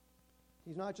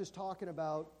 He's not just talking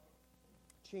about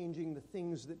changing the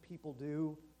things that people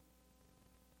do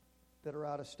that are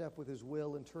out of step with his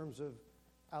will in terms of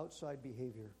outside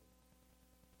behavior.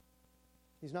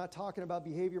 He's not talking about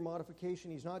behavior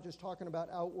modification. He's not just talking about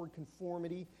outward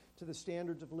conformity to the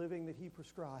standards of living that he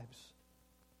prescribes.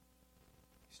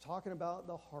 He's talking about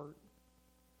the heart.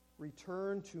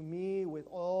 Return to me with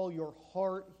all your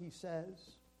heart, he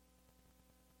says,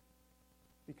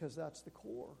 because that's the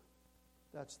core.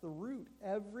 That's the root.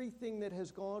 Everything that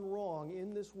has gone wrong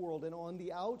in this world and on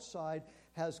the outside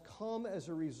has come as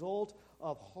a result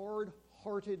of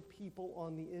hard-hearted people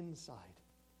on the inside.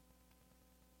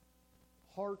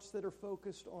 Hearts that are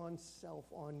focused on self,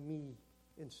 on me,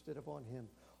 instead of on him.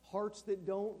 Hearts that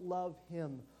don't love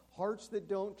him. Hearts that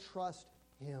don't trust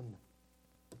him.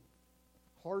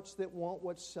 Hearts that want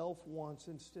what self wants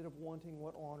instead of wanting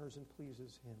what honors and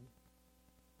pleases Him.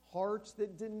 Hearts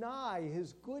that deny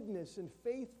His goodness and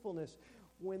faithfulness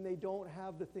when they don't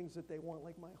have the things that they want,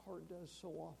 like my heart does so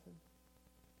often.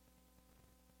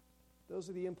 Those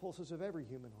are the impulses of every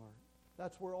human heart.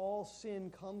 That's where all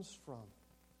sin comes from.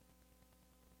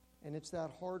 And it's that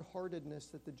hard-heartedness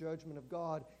that the judgment of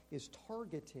God is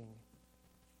targeting,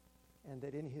 and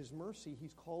that in His mercy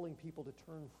He's calling people to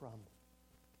turn from.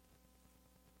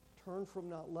 Turn from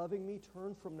not loving me,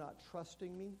 turn from not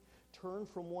trusting me, turn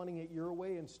from wanting it your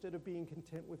way instead of being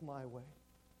content with my way.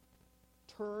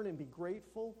 Turn and be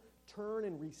grateful, turn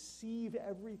and receive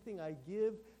everything I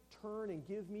give, turn and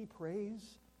give me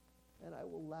praise, and I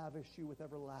will lavish you with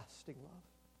everlasting love.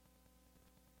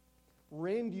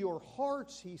 Rend your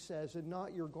hearts, He says, and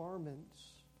not your garments.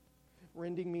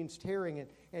 Rending means tearing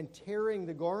it. And tearing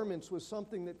the garments was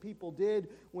something that people did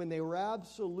when they were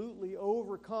absolutely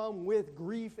overcome with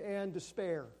grief and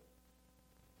despair.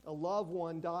 A loved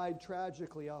one died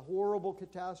tragically. A horrible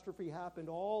catastrophe happened.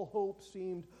 All hope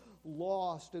seemed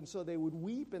lost. And so they would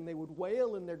weep and they would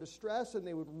wail in their distress and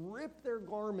they would rip their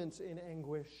garments in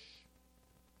anguish.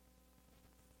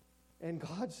 And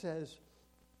God says,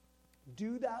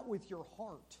 do that with your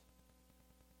heart.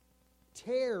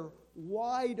 Tear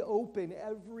wide open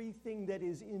everything that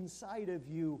is inside of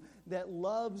you that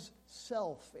loves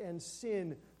self and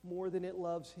sin more than it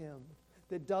loves Him,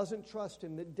 that doesn't trust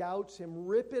Him, that doubts Him.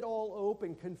 Rip it all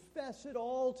open. Confess it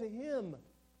all to Him.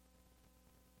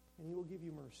 And He will give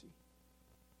you mercy.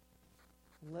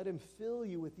 And let Him fill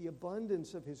you with the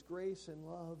abundance of His grace and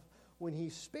love when He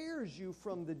spares you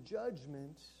from the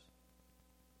judgment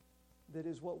that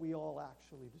is what we all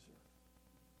actually deserve.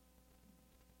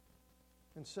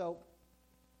 And so,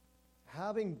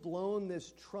 having blown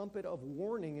this trumpet of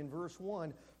warning in verse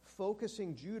 1,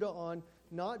 focusing Judah on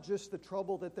not just the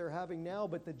trouble that they're having now,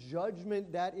 but the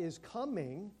judgment that is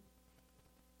coming,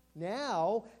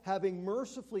 now, having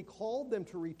mercifully called them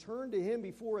to return to Him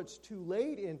before it's too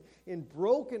late in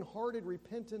broken-hearted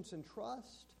repentance and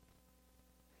trust,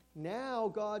 now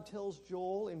God tells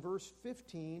Joel in verse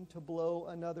 15 to blow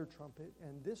another trumpet,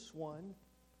 and this one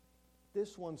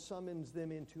summons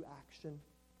them into action.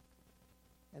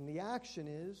 And the action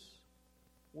is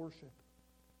worship.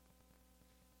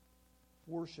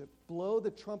 Worship. Blow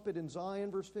the trumpet in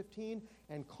Zion, verse 15,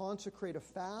 and consecrate a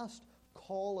fast,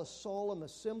 call a solemn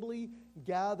assembly,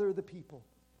 gather the people.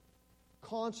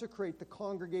 Consecrate the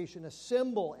congregation,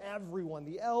 assemble everyone,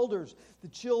 the elders, the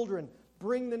children,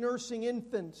 bring the nursing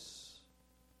infants.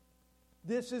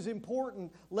 This is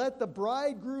important. Let the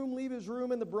bridegroom leave his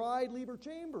room and the bride leave her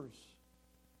chambers.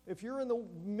 If you're in the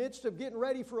midst of getting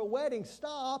ready for a wedding,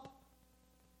 stop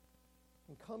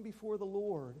and come before the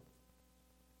Lord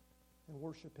and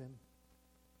worship Him.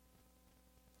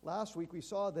 Last week we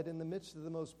saw that in the midst of the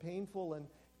most painful and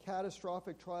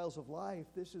catastrophic trials of life,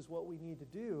 this is what we need to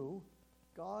do.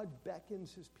 God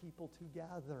beckons His people to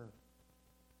gather,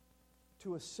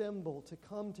 to assemble, to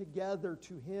come together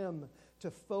to Him, to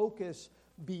focus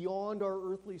beyond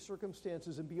our earthly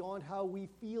circumstances and beyond how we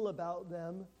feel about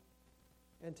them,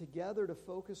 and together to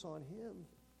focus on Him.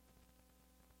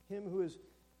 Him who is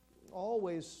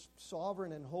always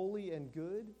sovereign and holy and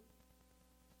good,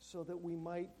 so that we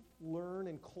might learn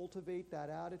and cultivate that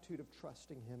attitude of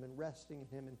trusting Him and resting in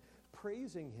Him and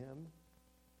praising Him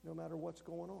no matter what's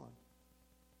going on.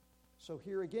 So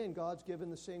here again, God's given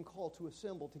the same call to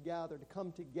assemble, to gather, to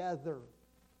come together,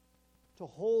 to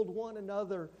hold one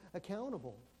another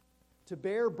accountable, to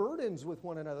bear burdens with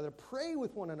one another, to pray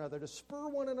with one another, to spur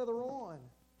one another on,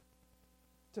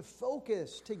 to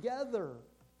focus together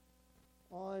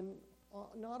on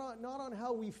not on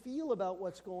how we feel about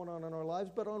what's going on in our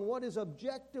lives, but on what is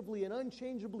objectively and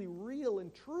unchangeably real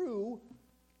and true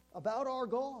about our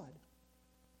God,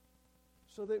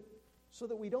 so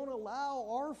that we don't allow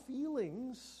our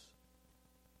feelings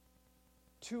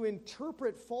to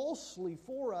interpret falsely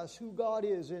for us who God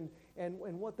is and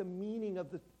what the meaning of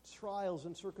the trials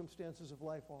and circumstances of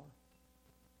life are.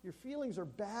 Your feelings are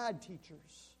bad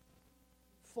teachers,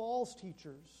 false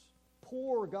teachers,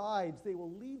 poor guides. They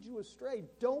will lead you astray.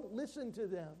 Don't listen to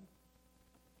them.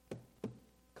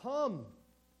 Come,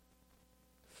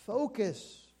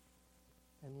 focus,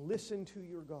 and listen to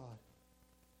your God.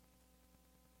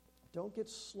 Don't get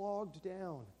slogged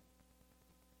down.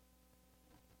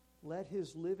 Let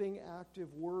His living,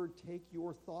 active Word take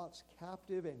your thoughts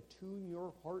captive and tune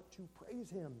your heart to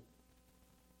praise Him,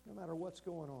 no matter what's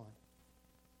going on.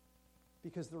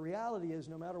 Because the reality is,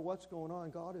 no matter what's going on,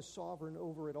 God is sovereign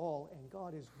over it all, and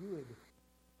God is good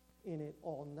in it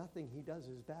all. Nothing He does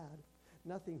is bad.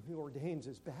 Nothing He ordains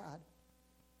is bad.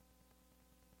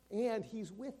 And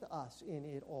He's with us in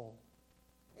it all.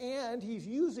 And He's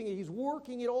using it, He's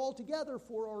working it all together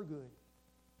for our good.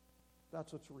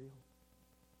 That's what's real.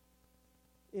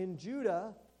 In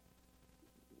Judah,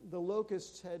 the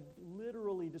locusts had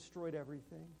literally destroyed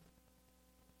everything.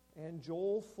 And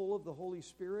Joel, full of the Holy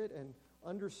Spirit and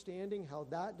understanding how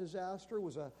that disaster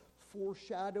was a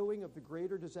foreshadowing of the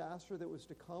greater disaster that was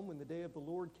to come when the day of the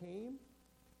Lord came,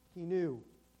 he knew.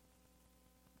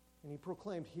 And he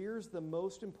proclaimed, here's the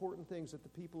most important things that the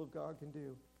people of God can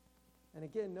do. And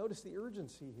again, notice the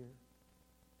urgency here.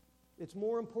 It's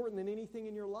more important than anything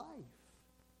in your life.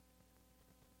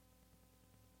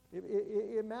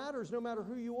 It matters no matter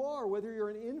who you are, whether you're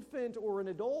an infant or an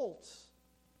adult.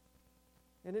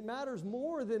 And it matters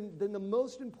more than the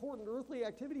most important earthly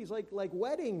activities like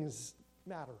weddings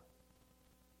matter.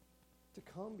 To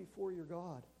come before your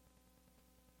God.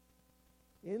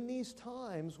 In these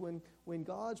times when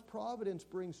God's providence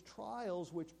brings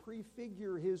trials which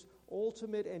prefigure His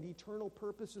ultimate and eternal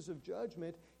purposes of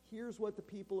judgment, here's what the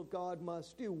people of God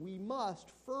must do. We must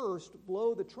first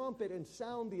blow the trumpet and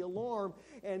sound the alarm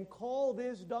and call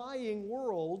this dying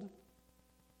world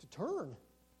to turn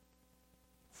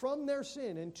from their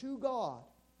sin and to God,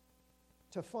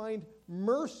 to find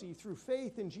mercy through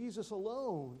faith in Jesus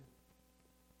alone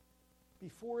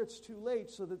before it's too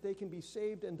late, so that they can be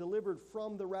saved and delivered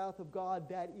from the wrath of God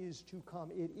that is to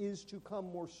come. It is to come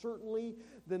more certainly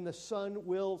than the sun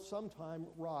will sometime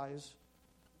rise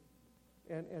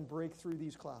and break through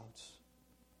these clouds.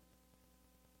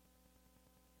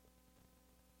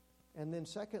 And then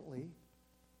secondly,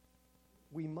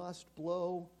 we must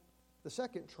blow the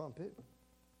second trumpet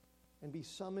and be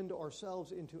summoned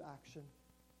ourselves into action,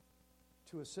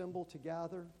 to assemble, to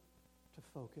gather, to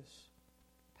focus.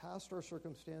 Past our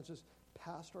circumstances,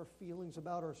 past our feelings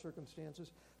about our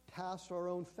circumstances, past our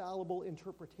own fallible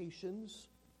interpretations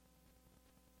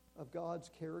of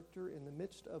God's character in the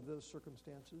midst of those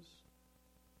circumstances,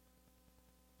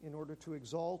 in order to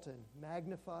exalt and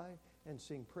magnify and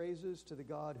sing praises to the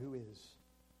God who is,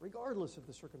 regardless of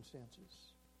the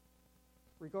circumstances,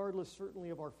 regardless certainly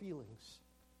of our feelings,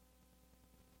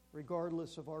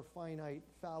 regardless of our finite,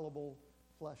 fallible,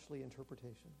 fleshly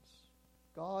interpretations.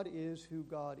 God is who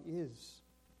God is.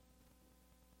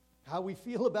 How we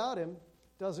feel about Him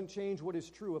doesn't change what is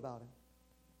true about Him.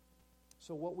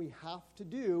 So what we have to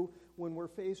do when we're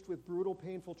faced with brutal,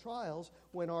 painful trials,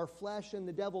 when our flesh and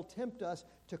the devil tempt us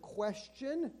to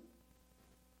question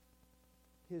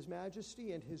His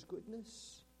majesty and His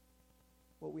goodness,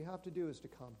 what we have to do is to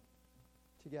come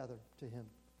together to Him.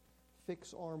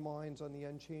 Fix our minds on the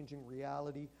unchanging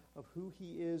reality of who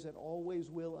He is and always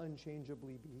will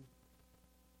unchangeably be,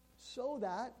 so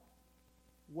that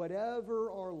whatever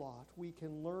our lot, we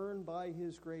can learn by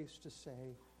His grace to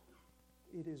say,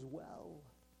 it is well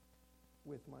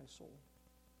with my soul.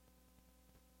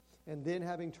 And then,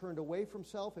 having turned away from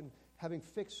self and having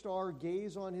fixed our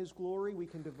gaze on His glory, we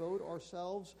can devote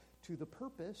ourselves to the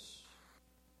purpose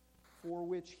for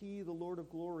which He, the Lord of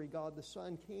glory, God the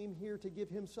Son, came here to give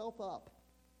Himself up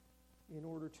in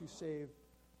order to save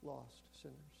lost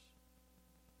sinners.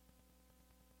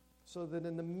 So that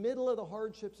in the middle of the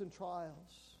hardships and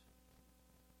trials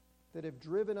that have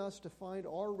driven us to find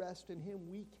our rest in Him,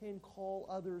 we can call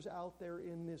others out there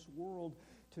in this world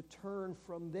to turn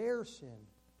from their sin,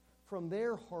 from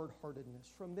their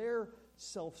hard-heartedness, from their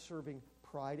self-serving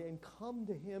pride, and come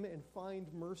to Him and find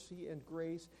mercy and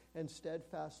grace and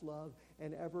steadfast love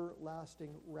and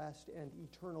everlasting rest and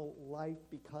eternal life,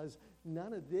 because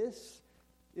none of this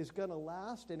is going to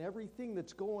last, and everything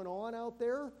that's going on out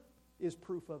there is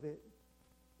proof of it,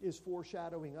 is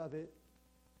foreshadowing of it,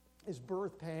 is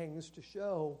birth pangs to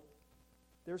show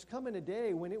there's coming a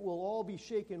day when it will all be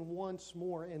shaken once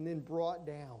more and then brought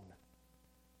down.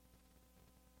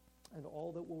 And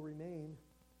all that will remain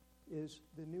is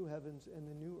the new heavens and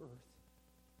the new earth.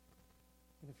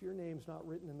 And if your name's not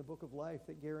written in the book of life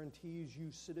that guarantees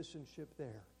you citizenship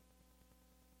there,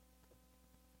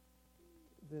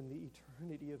 then the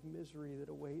eternity of misery that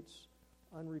awaits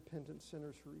unrepentant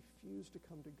sinners who refuse to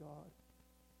come to God,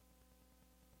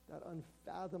 that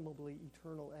unfathomably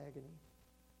eternal agony,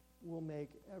 will make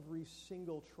every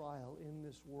single trial in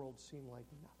this world seem like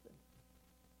nothing.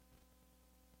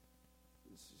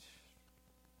 It's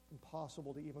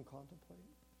impossible to even contemplate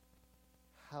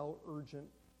how urgent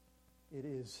it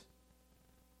is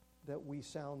that we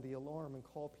sound the alarm and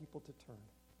call people to turn.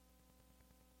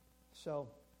 So,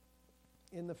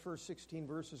 in the first 16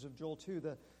 verses of Joel 2,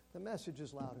 the message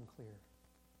is loud and clear.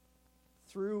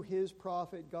 Through His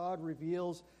prophet, God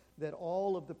reveals that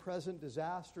all of the present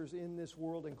disasters in this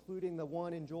world, including the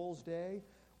one in Joel's day,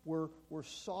 were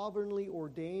sovereignly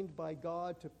ordained by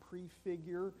God to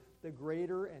prefigure the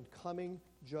greater and coming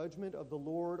judgment of the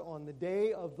Lord on the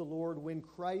day of the Lord when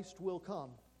Christ will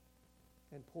come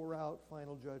and pour out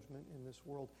final judgment in this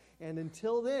world. And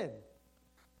until then,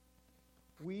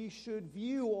 we should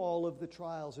view all of the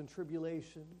trials and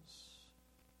tribulations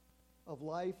of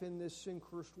life in this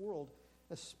sin-cursed world,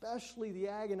 especially the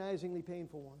agonizingly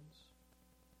painful ones,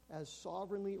 as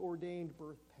sovereignly ordained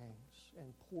birth pangs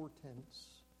and portents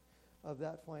of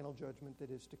that final judgment that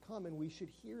is to come. And we should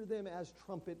hear them as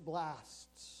trumpet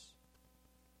blasts,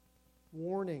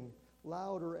 warning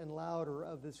louder and louder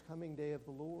of this coming day of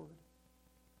the Lord.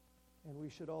 And we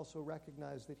should also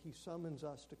recognize that He summons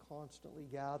us to constantly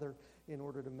gather in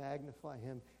order to magnify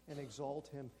Him and exalt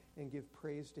Him and give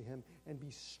praise to Him and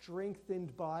be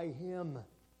strengthened by Him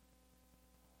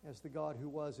as the God who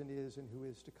was and who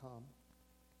is to come.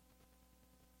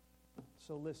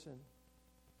 So listen,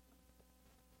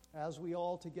 as we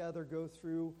all together go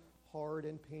through hard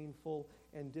and painful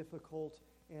and difficult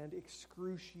and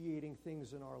excruciating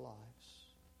things in our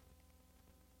lives,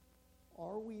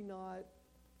 are we not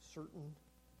certain,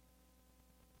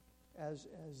 as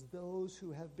those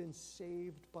who have been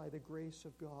saved by the grace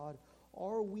of God,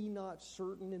 are we not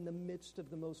certain in the midst of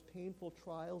the most painful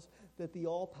trials that the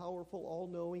all-powerful,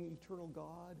 all-knowing, eternal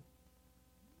God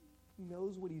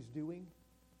knows what He's doing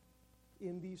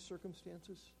in these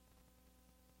circumstances?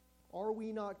 Are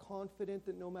we not confident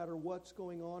that no matter what's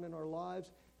going on in our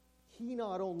lives, He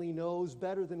not only knows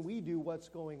better than we do what's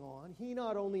going on, He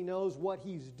not only knows what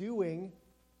He's doing,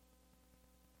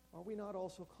 are we not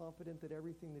also confident that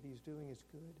everything that He's doing is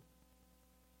good,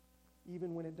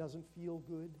 even when it doesn't feel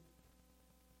good?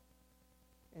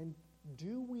 And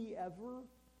do we ever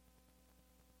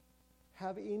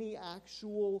have any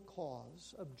actual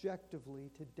cause, objectively,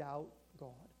 to doubt God?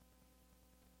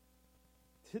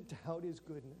 To doubt His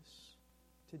goodness,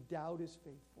 to doubt His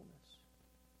faithfulness?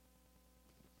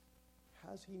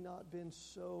 Has He not been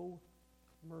so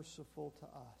merciful to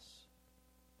us?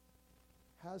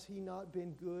 Has He not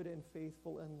been good and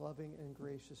faithful and loving and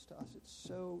gracious to us? It's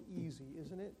so easy,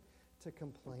 isn't it, to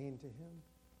complain to Him,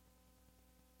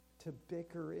 to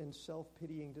bicker in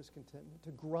self-pitying discontentment,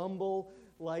 to grumble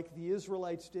like the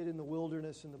Israelites did in the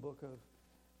wilderness in the book of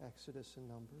Exodus and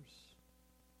Numbers,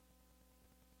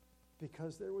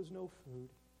 because there was no food,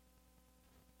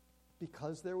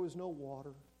 because there was no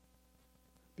water,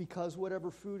 because whatever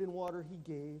food and water He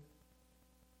gave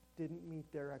didn't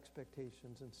meet their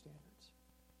expectations and standards.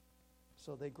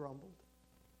 So they grumbled,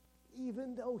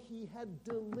 even though He had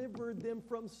delivered them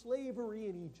from slavery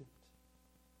in Egypt,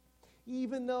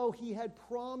 even though He had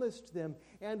promised them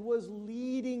and was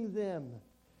leading them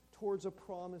towards a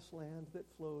promised land that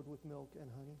flowed with milk and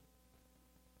honey.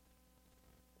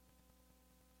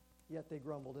 Yet they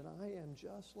grumbled, and I am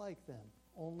just like them,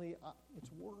 only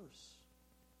it's worse.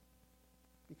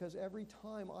 Because every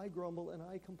time I grumble and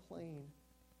I complain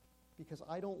because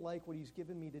I don't like what He's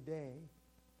given me today,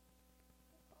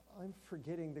 I'm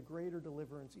forgetting the greater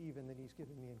deliverance even that He's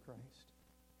given me in Christ,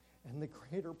 and the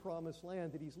greater promised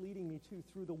land that He's leading me to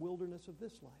through the wilderness of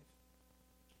this life.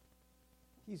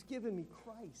 He's given me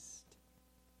Christ.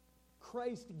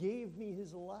 Christ gave me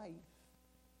His life.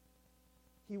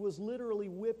 He was literally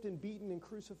whipped and beaten and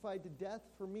crucified to death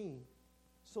for me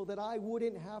so that I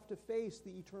wouldn't have to face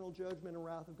the eternal judgment and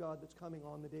wrath of God that's coming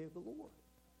on the day of the Lord.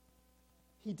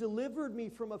 He delivered me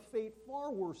from a fate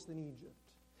far worse than Egypt.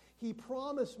 He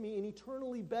promised me an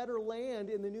eternally better land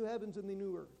in the new heavens and the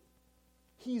new earth.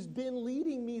 He's been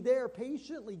leading me there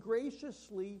patiently,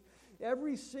 graciously,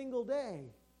 every single day,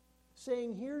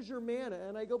 saying, here's your manna.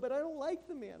 And I go, but I don't like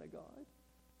the manna, God.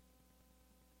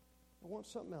 I want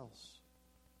something else.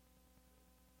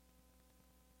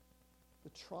 The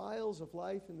trials of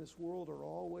life in this world are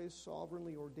always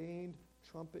sovereignly ordained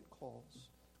trumpet calls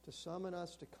to summon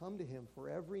us to come to Him for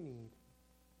every need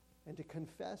and to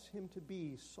confess Him to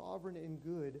be sovereign and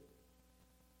good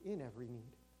in every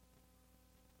need.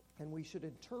 And we should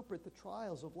interpret the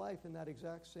trials of life in that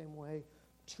exact same way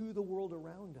to the world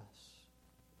around us.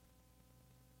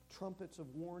 Trumpets of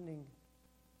warning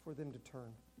for them to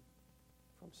turn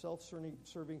from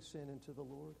self-serving sin into the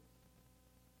Lord.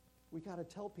 We got to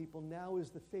tell people now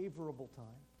is the favorable time.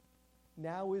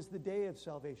 Now is the day of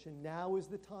salvation. Now is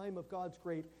the time of God's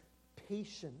great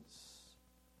patience.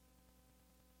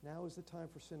 Now is the time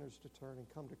for sinners to turn and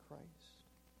come to Christ.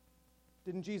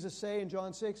 Didn't Jesus say in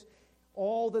John 6,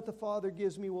 all that the Father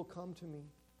gives me will come to me,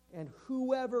 and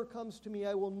whoever comes to me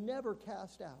I will never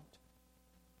cast out.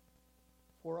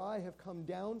 For I have come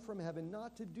down from heaven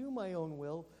not to do my own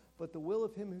will, but the will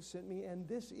of Him who sent me, and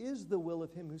this is the will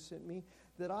of Him who sent me,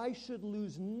 that I should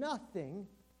lose nothing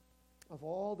of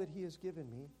all that he has given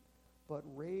me, but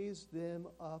raise them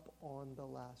up on the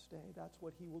last day. That's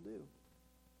what he will do.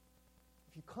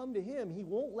 If you come to him, he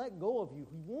won't let go of you.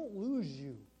 He won't lose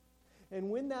you. And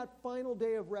when that final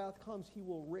day of wrath comes, he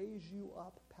will raise you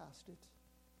up past it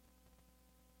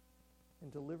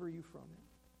and deliver you from it.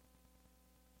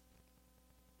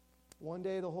 One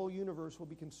day the whole universe will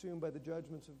be consumed by the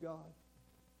judgments of God.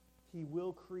 He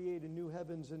will create a new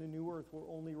heavens and a new earth where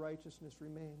only righteousness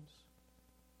remains.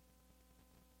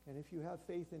 And if you have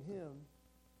faith in him,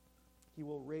 he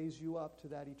will raise you up to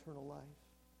that eternal life.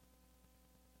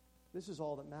 This is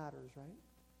all that matters, right?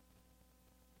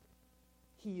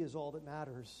 He is all that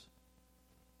matters,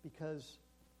 because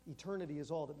eternity is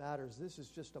all that matters. This is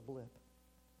just a blip.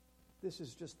 This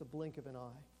is just the blink of an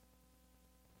eye.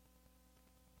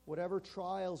 Whatever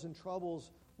trials and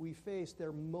troubles we face,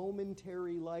 they're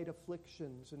momentary light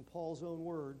afflictions, in Paul's own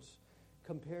words,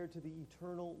 compared to the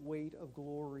eternal weight of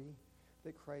glory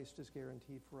that Christ has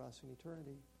guaranteed for us in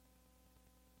eternity.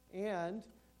 And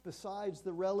besides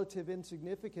the relative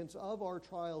insignificance of our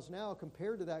trials now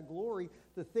compared to that glory,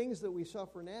 the things that we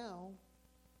suffer now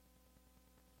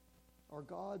are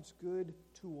God's good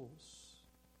tools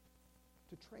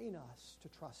to train us to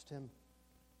trust him,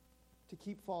 to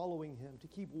keep following him, to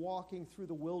keep walking through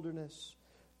the wilderness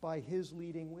by his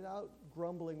leading without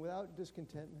grumbling, without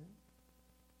discontentment,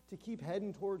 to keep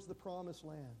heading towards the promised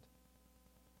land.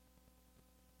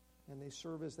 And they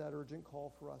serve as that urgent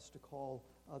call for us to call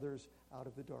others out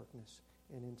of the darkness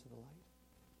and into the light.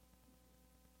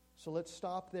 So let's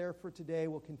stop there for today.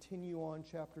 We'll continue on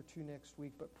chapter 2 next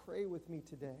week, but pray with me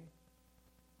today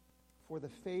for the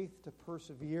faith to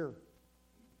persevere,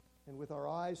 and with our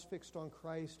eyes fixed on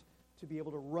Christ, to be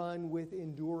able to run with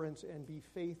endurance and be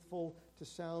faithful to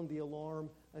sound the alarm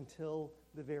until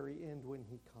the very end when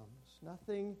he comes.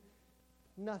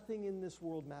 Nothing in this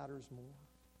world matters more.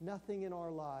 Nothing in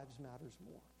our lives matters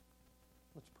more.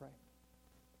 Let's pray.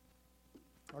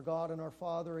 Our God and our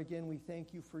Father, again, we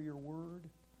thank you for your word,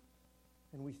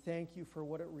 and we thank you for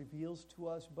what it reveals to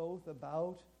us both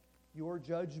about your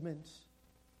judgment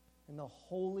and the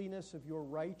holiness of your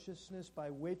righteousness, by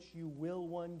which you will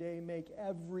one day make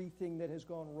everything that has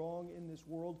gone wrong in this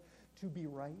world to be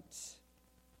right.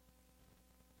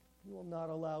 You will not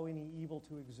allow any evil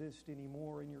to exist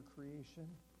anymore in your creation.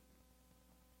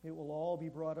 It will all be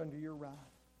brought under your wrath.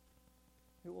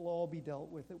 It will all be dealt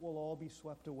with. It will all be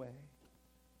swept away.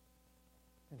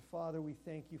 And Father, we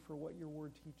thank you for what your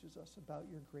word teaches us about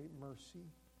your great mercy,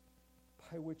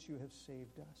 by which you have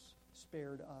saved us,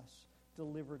 spared us,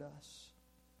 delivered us,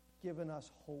 given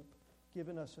us hope,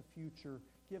 given us a future,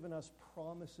 given us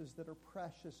promises that are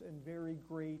precious and very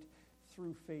great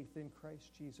through faith in Christ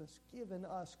Jesus, given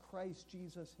us Christ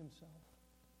Jesus himself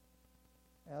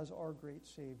as our great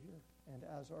Savior and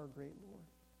as our great Lord.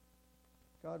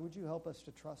 God, would you help us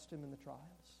to trust him in the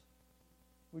trials?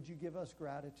 Would you give us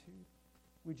gratitude?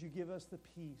 Would you give us the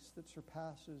peace that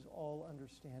surpasses all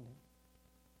understanding?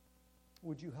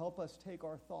 Would you help us take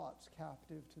our thoughts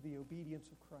captive to the obedience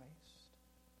of Christ?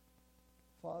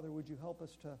 Father, would you help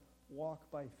us to walk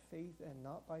by faith and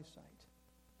not by sight?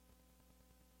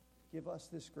 Give us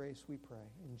this grace, we pray,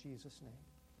 in Jesus'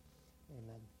 name.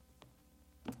 Amen.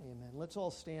 Amen. Let's all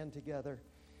stand together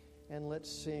and let's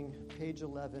sing page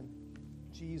 11,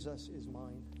 Jesus is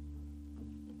Mine.